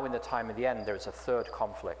 And now in the time of the end, there is a third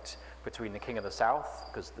conflict between the king of the south,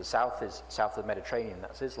 because the south is south of the Mediterranean,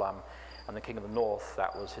 that's Islam, and the king of the north,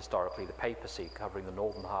 that was historically the papacy, covering the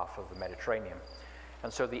northern half of the Mediterranean.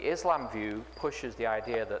 And so the Islam view pushes the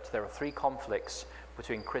idea that there are three conflicts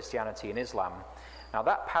between Christianity and Islam. Now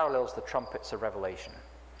that parallels the trumpets of Revelation.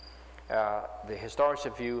 The historical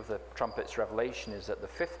view of the trumpets Revelation is that the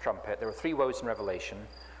fifth trumpet, there are three woes in Revelation,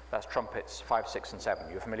 that's trumpets 5, 6, and 7.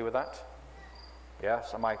 You're familiar with that?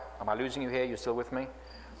 Yes? Am I losing you here? You're still with me?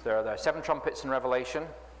 There are 7 trumpets in Revelation.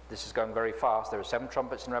 This is going very fast. There are 7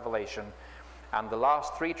 trumpets in Revelation. And the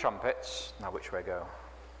last 3 trumpets, now which way go?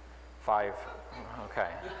 5, okay.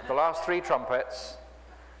 The last 3 trumpets,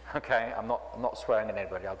 okay, I'm not swearing at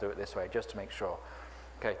anybody, I'll do it this way just to make sure.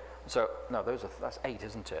 Okay, so, no, that's 8,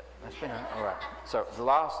 isn't it? All right. So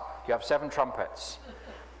you have 7 trumpets,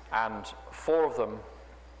 and 4 of them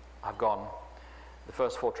have gone, the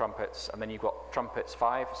first 4 trumpets, and then you've got trumpets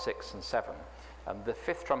 5, 6, and 7. And the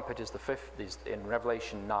 5th trumpet is the 5th, in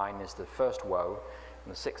Revelation 9 is the first woe,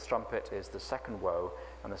 and the 6th trumpet is the second woe,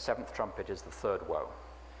 and the 7th trumpet is the third woe.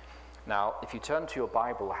 Now, if you turn to your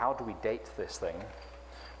Bible, how do we date this thing?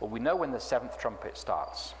 Well, we know when the 7th trumpet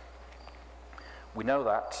starts. We know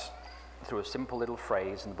that through a simple little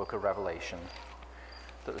phrase in the book of Revelation,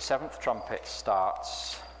 that the 7th trumpet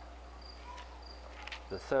starts,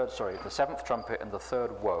 the 7th trumpet and the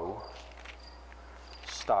third woe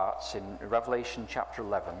starts in Revelation chapter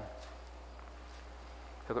 11.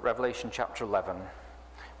 Look at Revelation chapter 11,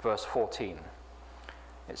 verse 14.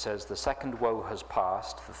 It says, the second woe has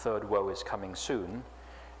passed, the third woe is coming soon.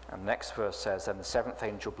 And the next verse says, then the seventh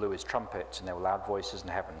angel blew his trumpet, and there were loud voices in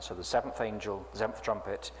heaven. So the seventh angel, the seventh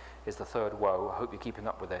trumpet, is the third woe. I hope you're keeping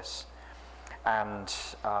up with this. And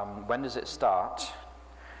when does it start?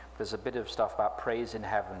 There's a bit of stuff about praise in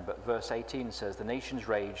heaven, but verse 18 says, the nations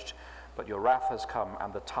raged, but your wrath has come,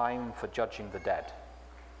 and the time for judging the dead.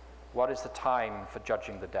 What is the time for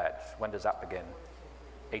judging the dead? When does that begin?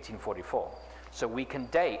 1844. So we can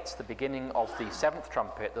date the beginning of the seventh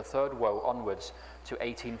trumpet, the third woe, onwards to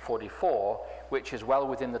 1844, which is well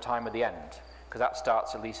within the time of the end, because that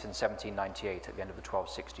starts at least in 1798, at the end of the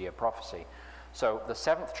 1260-year prophecy. So the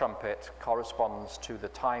seventh trumpet corresponds to the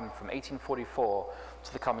time from 1844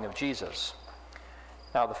 to the coming of Jesus.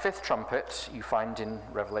 Now the fifth trumpet you find in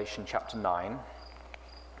Revelation chapter 9.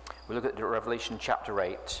 We look at Revelation chapter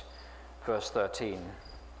 8, verse 13.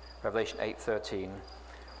 Revelation 8:13.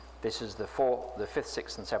 This is the fifth,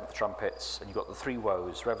 sixth, and seventh trumpets, and you've got the three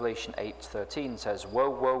woes. Revelation 8:13 says,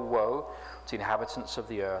 woe, woe, woe to the inhabitants of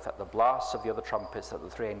the earth at the blasts of the other trumpets that the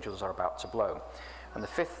three angels are about to blow. And the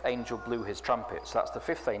fifth angel blew his trumpet. So that's the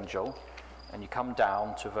fifth angel, and you come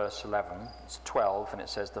down to verse 11, it's 12, and it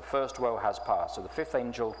says, the first woe has passed. So the fifth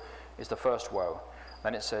angel is the first woe.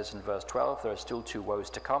 Then it says in verse 12, there are still two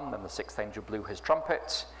woes to come. Then the sixth angel blew his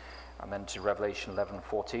trumpet. And then to Revelation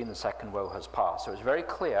 11:14, the second woe has passed. So it's very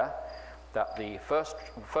clear that the first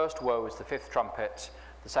woe is the fifth trumpet,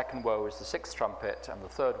 the second woe is the sixth trumpet, and the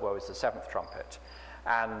third woe is the seventh trumpet.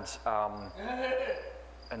 And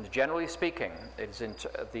generally speaking,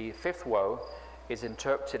 the fifth woe is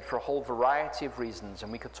interpreted for a whole variety of reasons,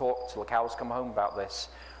 and we could talk till the cows come home about this.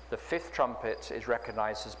 The fifth trumpet is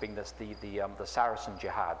recognized as being the Saracen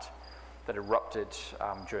jihad that erupted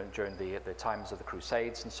during the times of the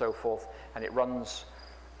Crusades and so forth, and it runs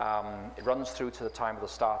through to the time of the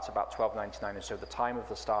start, about 1299, and so the time of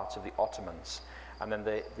the start of the Ottomans. And then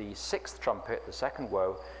the sixth trumpet, the second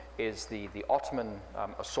woe, is the Ottoman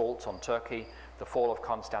assault on Turkey, the fall of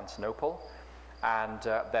Constantinople, and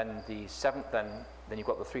then the seventh, then you've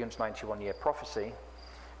got the 391-year prophecy,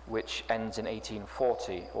 which ends in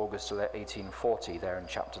 1840, August 1840, there in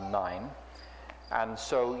chapter 9. And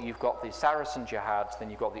so you've got the Saracen jihad, then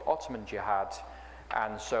you've got the Ottoman jihad,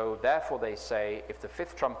 and so therefore they say if the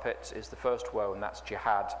fifth trumpet is the first woe, and that's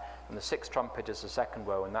jihad, and the sixth trumpet is the second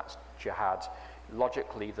woe, and that's jihad,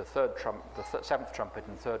 logically the seventh trumpet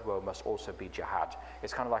and third woe must also be jihad.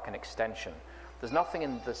 It's kind of like an extension. There's nothing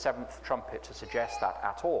in the seventh trumpet to suggest that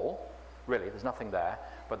at all, really, there's nothing there,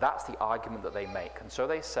 but that's the argument that they make. And so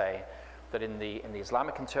they say that in the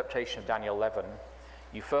Islamic interpretation of Daniel 11,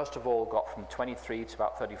 you first of all got from 23 to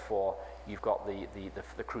about 34, you've got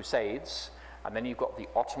the Crusades, and then you've got the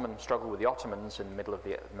Ottoman struggle with the Ottomans in the middle of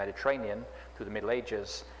the Mediterranean through the Middle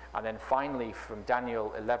Ages, and then finally from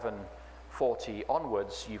Daniel 11:40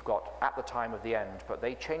 onwards, you've got at the time of the end, but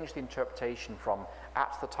they changed the interpretation from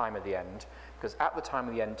at the time of the end, because at the time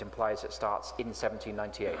of the end implies it starts in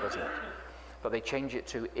 1798, doesn't it? But they change it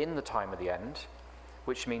to in the time of the end,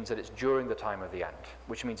 which means that it's during the time of the end,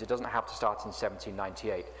 which means it doesn't have to start in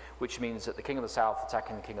 1798, which means that the king of the south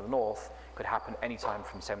attacking the king of the north could happen any time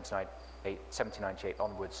from 1798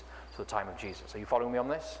 onwards to the time of Jesus. Are you following me on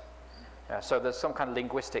this? So there's some kind of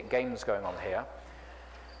linguistic games going on here.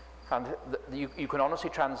 And you can honestly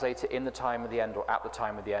translate it in the time of the end or at the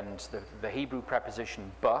time of the end. The Hebrew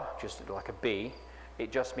preposition ba, just like a b,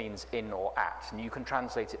 it just means in or at. And you can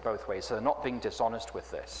translate it both ways, so they're not being dishonest with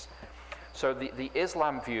this. So the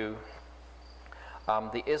Islam view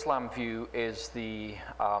is the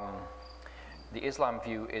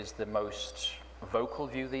most vocal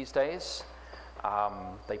view these days.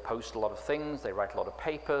 They post a lot of things, they write a lot of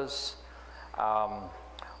papers.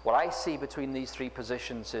 What I see between these three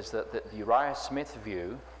positions is that the Uriah Smith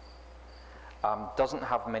view doesn't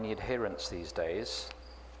have many adherents these days,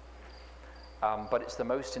 but it's the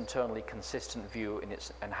most internally consistent view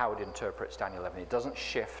in how it interprets Daniel 11. It doesn't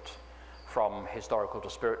shift from historical to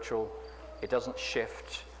spiritual. It doesn't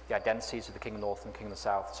shift the identities of the King of the North and King of the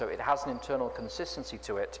South. So it has an internal consistency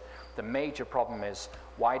to it. The major problem is,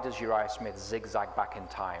 why does Uriah Smith zigzag back in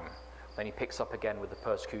time? Then he picks up again with the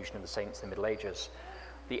persecution of the saints in the Middle Ages.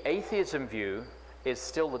 The atheism view is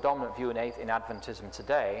still the dominant view in Adventism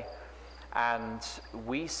today, and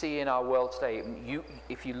we see in our world today,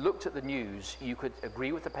 if you looked at the news, you could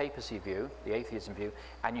agree with the papacy view, the atheism view,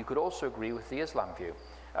 and you could also agree with the Islam view.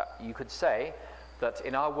 You could say that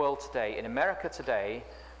in our world today, in America today,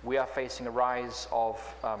 we are facing a rise of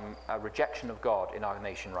a rejection of God in our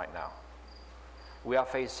nation right now. We are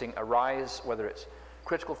facing a rise, whether it's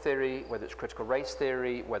critical theory, whether it's critical race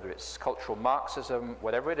theory, whether it's cultural Marxism,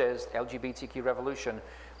 whatever it is, LGBTQ revolution,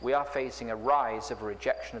 we are facing a rise of a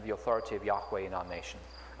rejection of the authority of Yahweh in our nation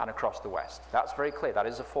and across the West. That's very clear. That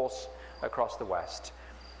is a force across the West.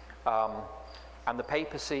 And the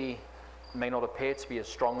papacy may not appear to be as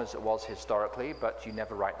strong as it was historically, but you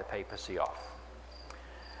never write the papacy off.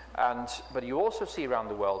 But you also see around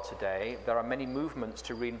the world today, there are many movements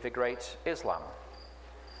to reinvigorate Islam.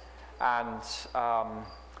 And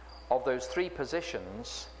of those three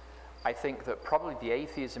positions, I think that probably the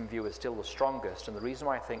atheism view is still the strongest. And the reason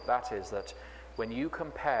why I think that is that when you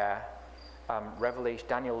compare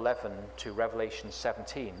Daniel 11 to Revelation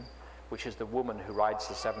 17, which is the woman who rides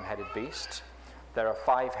the seven-headed beast, there are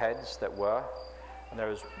 5 heads that were, and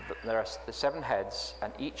there are the 7 heads,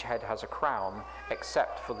 and each head has a crown,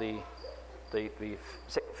 except for the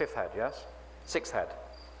 5th head, yes? 6th head.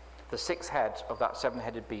 The 6th head of that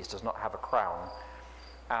 7-headed beast does not have a crown,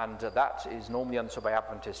 and that is normally understood by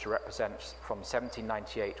Adventists to represent from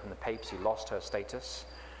 1798, when the papacy lost her status,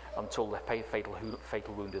 until the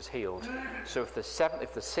fatal wound is healed. So if the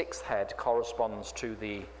 6th head corresponds to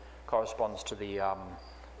the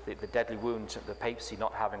deadly wound, the papacy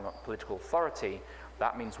not having political authority,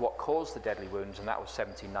 that means what caused the deadly wound, and that was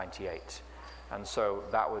 1798. And so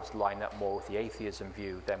that would line up more with the atheism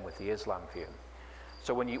view than with the Islam view.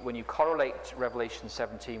 So when you correlate Revelation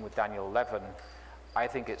 17 with Daniel 11, I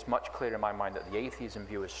think it's much clearer in my mind that the atheism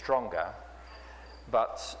view is stronger.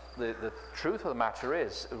 But the truth of the matter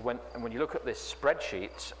is, when you look at this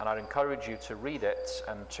spreadsheet, and I'd encourage you to read it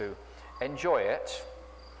and to enjoy it,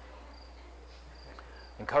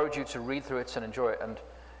 encourage you to read through it and enjoy it. And,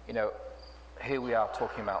 you know, here we are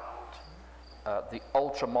talking about the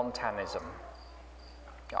ultramontanism.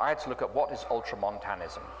 I had to look at what is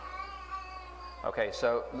ultramontanism. Okay,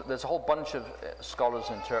 so there's a whole bunch of scholars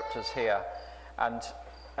and interpreters here, and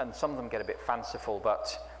some of them get a bit fanciful,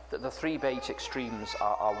 but the 3 basic extremes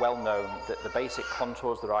are well known, that the basic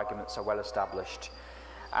contours of their arguments are well established.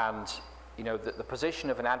 And, you know, the position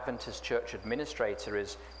of an Adventist church administrator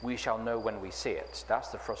is, we shall know when we see it. That's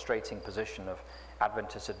the frustrating position of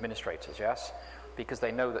Adventist administrators, yes? Because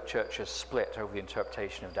they know that churches split over the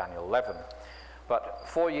interpretation of Daniel 11. But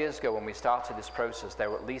 4 years ago, when we started this process, there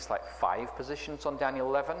were at least like 5 positions on Daniel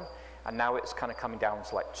 11, and now it's kind of coming down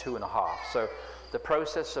to like 2.5. So the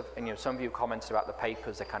process of, and, you know, some of you commented about the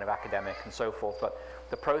papers, they're kind of academic and so forth, but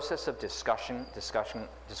the process of discussion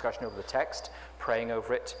over the text, praying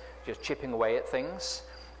over it, just chipping away at things,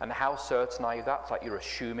 and how certain are you that? It's like you're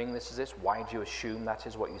assuming this is this. Why do you assume that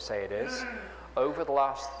is what you say it is? Over the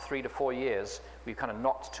last 3 to 4 years, we've kind of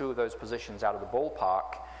knocked 2 of those positions out of the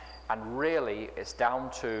ballpark, and really it's down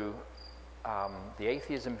to the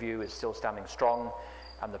atheism view is still standing strong,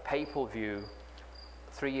 and the papal view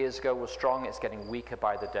 3 years ago was strong. It's getting weaker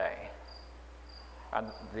by the day. And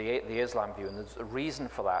the Islam view, and the reason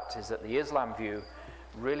for that is that the Islam view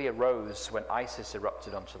really arose when ISIS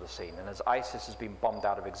erupted onto the scene. And as ISIS has been bombed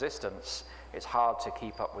out of existence, it's hard to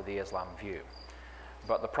keep up with the Islam view.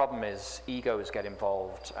 But the problem is egos get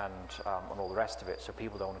involved and all the rest of it, so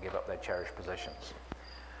people don't want to give up their cherished positions.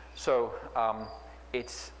 So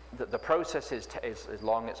it's the process is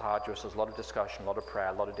long, it's arduous, there's a lot of discussion, a lot of prayer,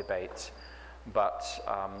 a lot of debate. But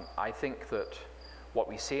I think that what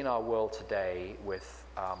we see in our world today with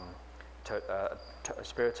a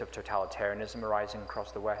spirit of totalitarianism arising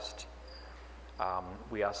across the West,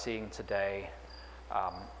 we are seeing today,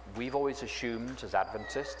 we've always assumed as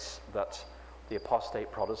Adventists that the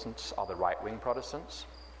apostate Protestants are the right-wing Protestants,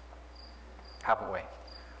 haven't we?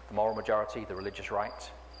 The moral majority, the religious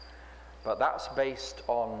right. But that's based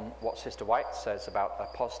on what Sister White says about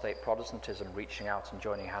apostate Protestantism reaching out and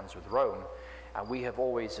joining hands with Rome. And we have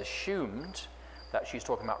always assumed that she's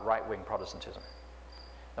talking about right-wing Protestantism.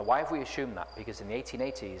 Now, why have we assumed that? Because in the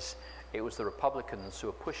 1880s, it was the Republicans who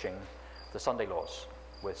were pushing the Sunday laws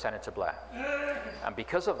with Senator Blair. And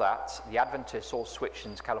because of that, the Adventists all switched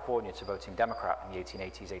into California to voting Democrat in the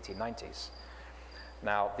 1880s, 1890s.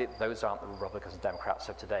 Now, those aren't the Republicans and Democrats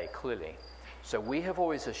of today, clearly. So we have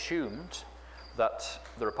always assumed that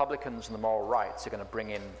the Republicans and the moral rights are going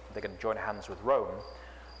to join hands with Rome.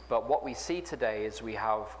 But what we see today is we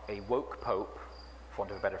have a woke pope, for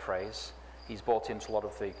want of a better phrase. He's bought into a lot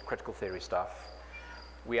of the critical theory stuff.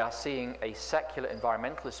 We are seeing a secular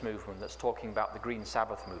environmentalist movement that's talking about the Green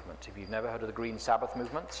Sabbath movement. If you've never heard of the Green Sabbath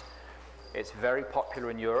movement, it's very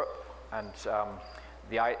popular in Europe. And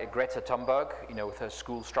Greta Thunberg, you know, with her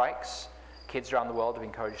school strikes, kids around the world have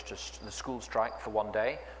encouraged the school strike for one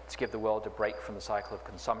day to give the world a break from the cycle of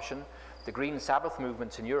consumption. the Green Sabbath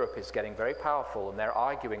movement in Europe is getting very powerful, and they're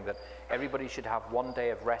arguing that everybody should have 1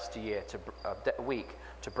 day of rest a week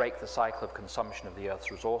to break the cycle of consumption of the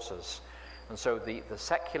Earth's resources. And so the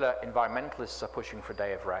secular environmentalists are pushing for a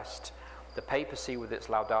day of rest. The papacy with its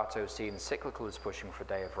Laudato Si encyclical is pushing for a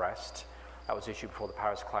day of rest. That was issued before the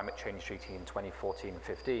Paris Climate Change Treaty in 2014 and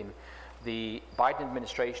 15. The Biden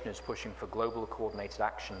administration is pushing for global coordinated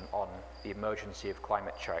action on the emergency of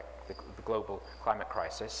climate change, the global climate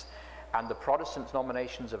crisis. And the Protestant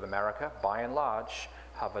denominations of America, by and large,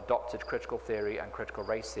 have adopted critical theory and critical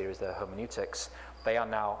race theory as their hermeneutics. They are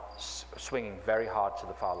now swinging very hard to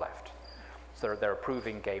the far left. So they're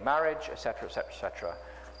approving gay marriage, etc., etc., etc.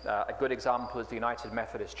 A good example is the United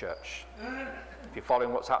Methodist Church. If you're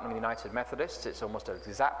following what's happening in the United Methodists, it's almost an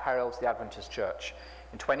exact parallel to the Adventist Church.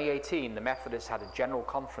 In 2018, the Methodists had a general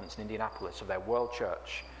conference in Indianapolis of their world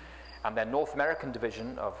church. And their North American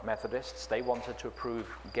division of Methodists, they wanted to approve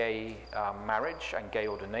gay marriage and gay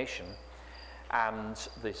ordination. And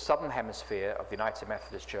the Southern Hemisphere of the United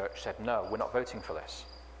Methodist Church said, no, we're not voting for this.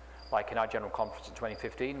 Like in our general conference in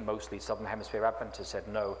 2015, mostly Southern Hemisphere Adventists said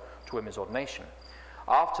no to women's ordination.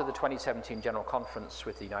 After the 2017 General Conference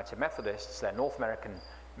with the United Methodists, their North American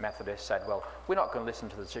Methodists said, well, we're not going to listen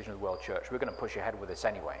to the decision of the World Church. We're going to push ahead with this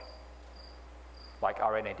anyway. Like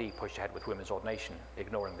our NAD pushed ahead with women's ordination,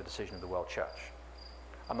 ignoring the decision of the World Church.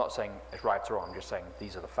 I'm not saying it's right or wrong, I'm just saying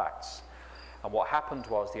these are the facts. And what happened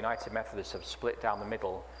was the United Methodists have split down the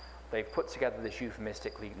middle. They've put together this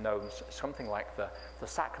euphemistically known something like the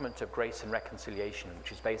sacrament of grace and reconciliation,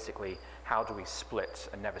 which is basically how do we split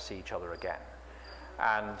and never see each other again.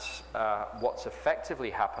 And what's effectively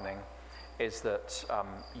happening is that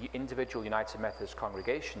individual United Methodist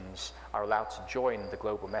congregations are allowed to join the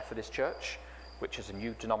Global Methodist Church, which is a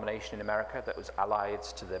new denomination in America that was allied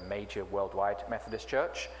to the major worldwide Methodist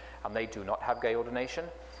Church, and they do not have gay ordination,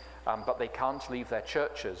 but they can't leave their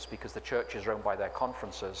churches because the churches are owned by their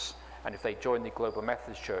conferences, and if they join the Global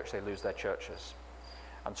Methodist Church, they lose their churches.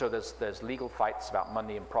 And so there's legal fights about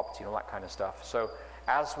money and property and all that kind of stuff. So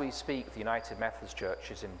as we speak, the United Methodist Church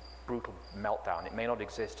is in brutal meltdown. It may not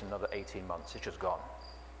exist in another 18 months. It's just gone.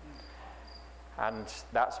 And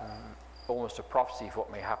that's almost a prophecy for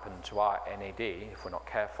what may happen to our NAD if we're not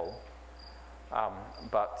careful.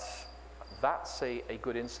 But that's a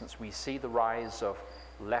good instance. We see the rise of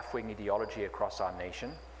left-wing ideology across our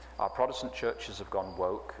nation. Our Protestant churches have gone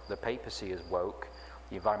woke. The papacy is woke.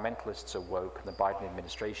 The environmentalists are woke. And the Biden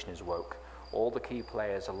administration is woke. All the key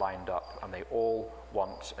players are lined up, and they all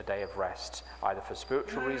want a day of rest, either for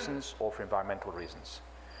spiritual reasons or for environmental reasons.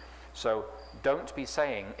 So don't be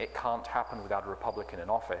saying it can't happen without a Republican in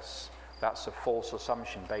office. That's a false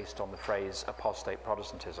assumption based on the phrase apostate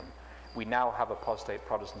Protestantism. We now have apostate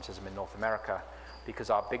Protestantism in North America because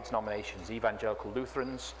our big denominations, Evangelical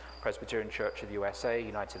Lutherans, Presbyterian Church of the USA,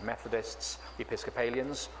 United Methodists, the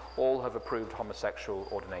Episcopalians, all have approved homosexual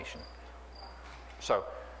ordination. So,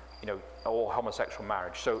 you know, or homosexual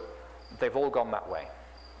marriage. So they've all gone that way.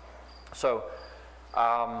 So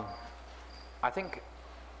I think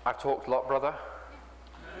I've talked a lot, brother.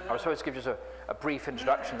 I was supposed to give you a brief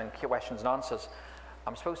introduction and questions and answers.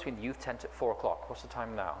 I'm supposed to be in the youth tent at 4 o'clock. What's the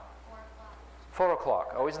time now? 4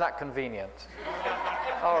 o'clock. Oh, isn't that convenient?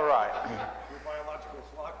 All right.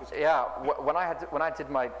 Yeah, when I did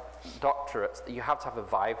my doctorate, you have to have a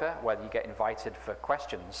viva where you get invited for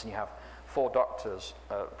questions, and you have 4 doctors,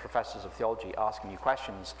 professors of theology asking you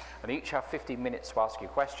questions, and they each have 15 minutes to ask you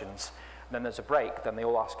questions. And then there's a break, then they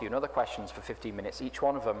all ask you another questions for 15 minutes. Each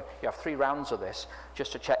one of them, you have 3 rounds of this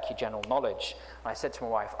just to check your general knowledge. And I said to my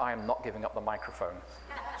wife, I am not giving up the microphone.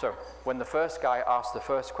 So when the first guy asks the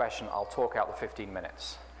first question, I'll talk out the 15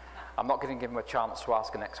 minutes. I'm not going to give him a chance to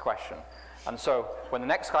ask the next question. And so when the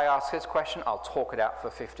next guy asks his question, I'll talk it out for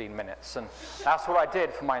 15 minutes. And that's what I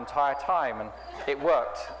did for my entire time, and it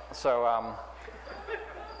worked. So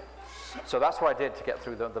so that's what I did to get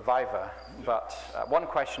through the viva. But one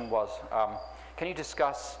question was, can you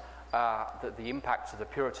discuss the impact of the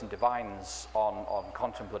Puritan divines on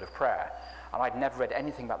contemplative prayer? And I'd never read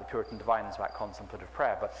anything about the Puritan divines about contemplative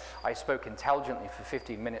prayer, but I spoke intelligently for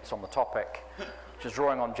 15 minutes on the topic, just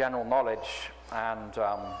drawing on general knowledge. And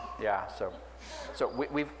yeah, so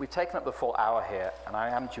we've taken up the full hour here, and I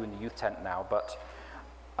am due in the youth tent now. But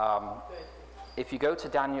if you go to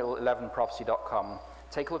Daniel11prophecy.com,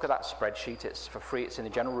 take a look at that spreadsheet. It's for free. It's in the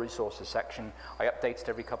general resources section. I update it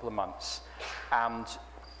every couple of months, and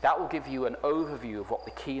that will give you an overview of what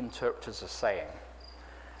the key interpreters are saying.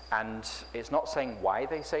 And it's not saying why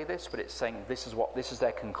they say this, but it's saying this is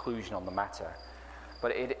their conclusion on the matter.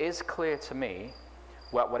 But it is clear to me,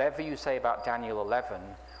 whatever you say about Daniel 11,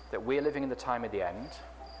 that we're living in the time of the end.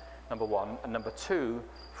 number one. And number two,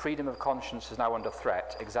 freedom of conscience is now under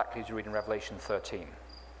threat, exactly as you read in Revelation 13.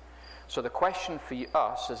 So the question for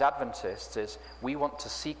us as Adventists is, we want to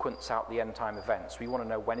sequence out the end time events. We want to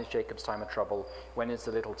know, when is Jacob's time of trouble, when is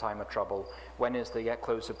the little time of trouble, when is the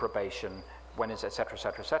close of probation, when is etc.,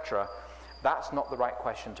 etc., etc. That's not the right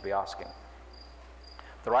question to be asking.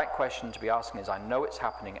 The right question to be asking is, I know it's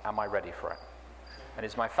happening, am I ready for it? And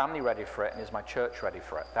is my family ready for it, and is my church ready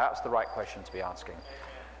for it? That's the right question to be asking.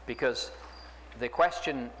 Because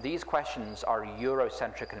these questions are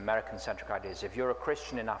Eurocentric and American-centric ideas. If you're a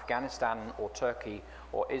Christian in Afghanistan or Turkey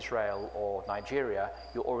or Israel or Nigeria,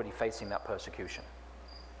 you're already facing that persecution.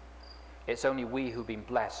 It's only we who've been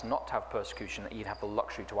blessed not to have persecution that you'd have the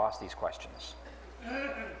luxury to ask these questions.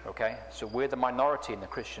 Okay? So we're the minority in the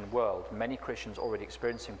Christian world. Many Christians already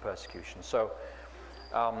experiencing persecution. So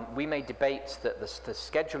we may debate that the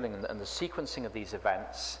scheduling and the sequencing of these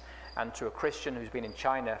events, and to a Christian who's been in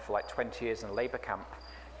China for like 20 years in a labor camp,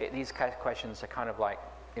 these questions are kind of like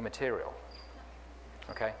immaterial.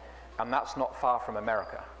 Okay? And that's not far from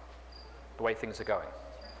America, the way things are going.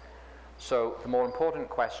 So the more important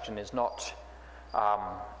question is not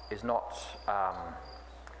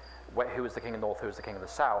who is the king of the north, who is the king of the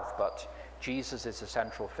south, but Jesus is the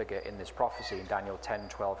central figure in this prophecy in Daniel 10,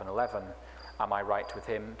 12, and 11. Am I right with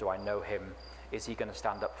him? Do I know him? Is he going to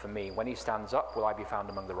stand up for me? When he stands up, will I be found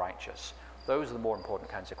among the righteous? Those are the more important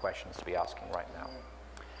kinds of questions to be asking right now.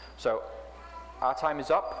 So our time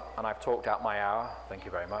is up, and I've talked out my hour. Thank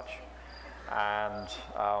you very much. And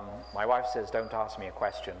my wife says, don't ask me a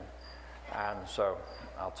question. And so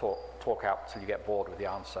I'll talk out till you get bored with the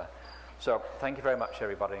answer. So thank you very much,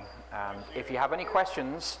 everybody. And if you have any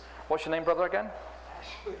questions, what's your name, brother, again?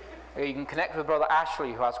 Ashley. You can connect with Brother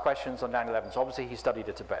Ashley, who has questions on Daniel 11. So obviously he studied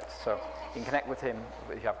it a bit. So you can connect with him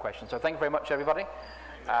if you have questions. So thank you very much, everybody.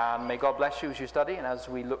 And may God bless you as you study and as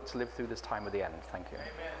we look to live through this time at the end. Thank you.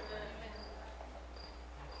 Amen.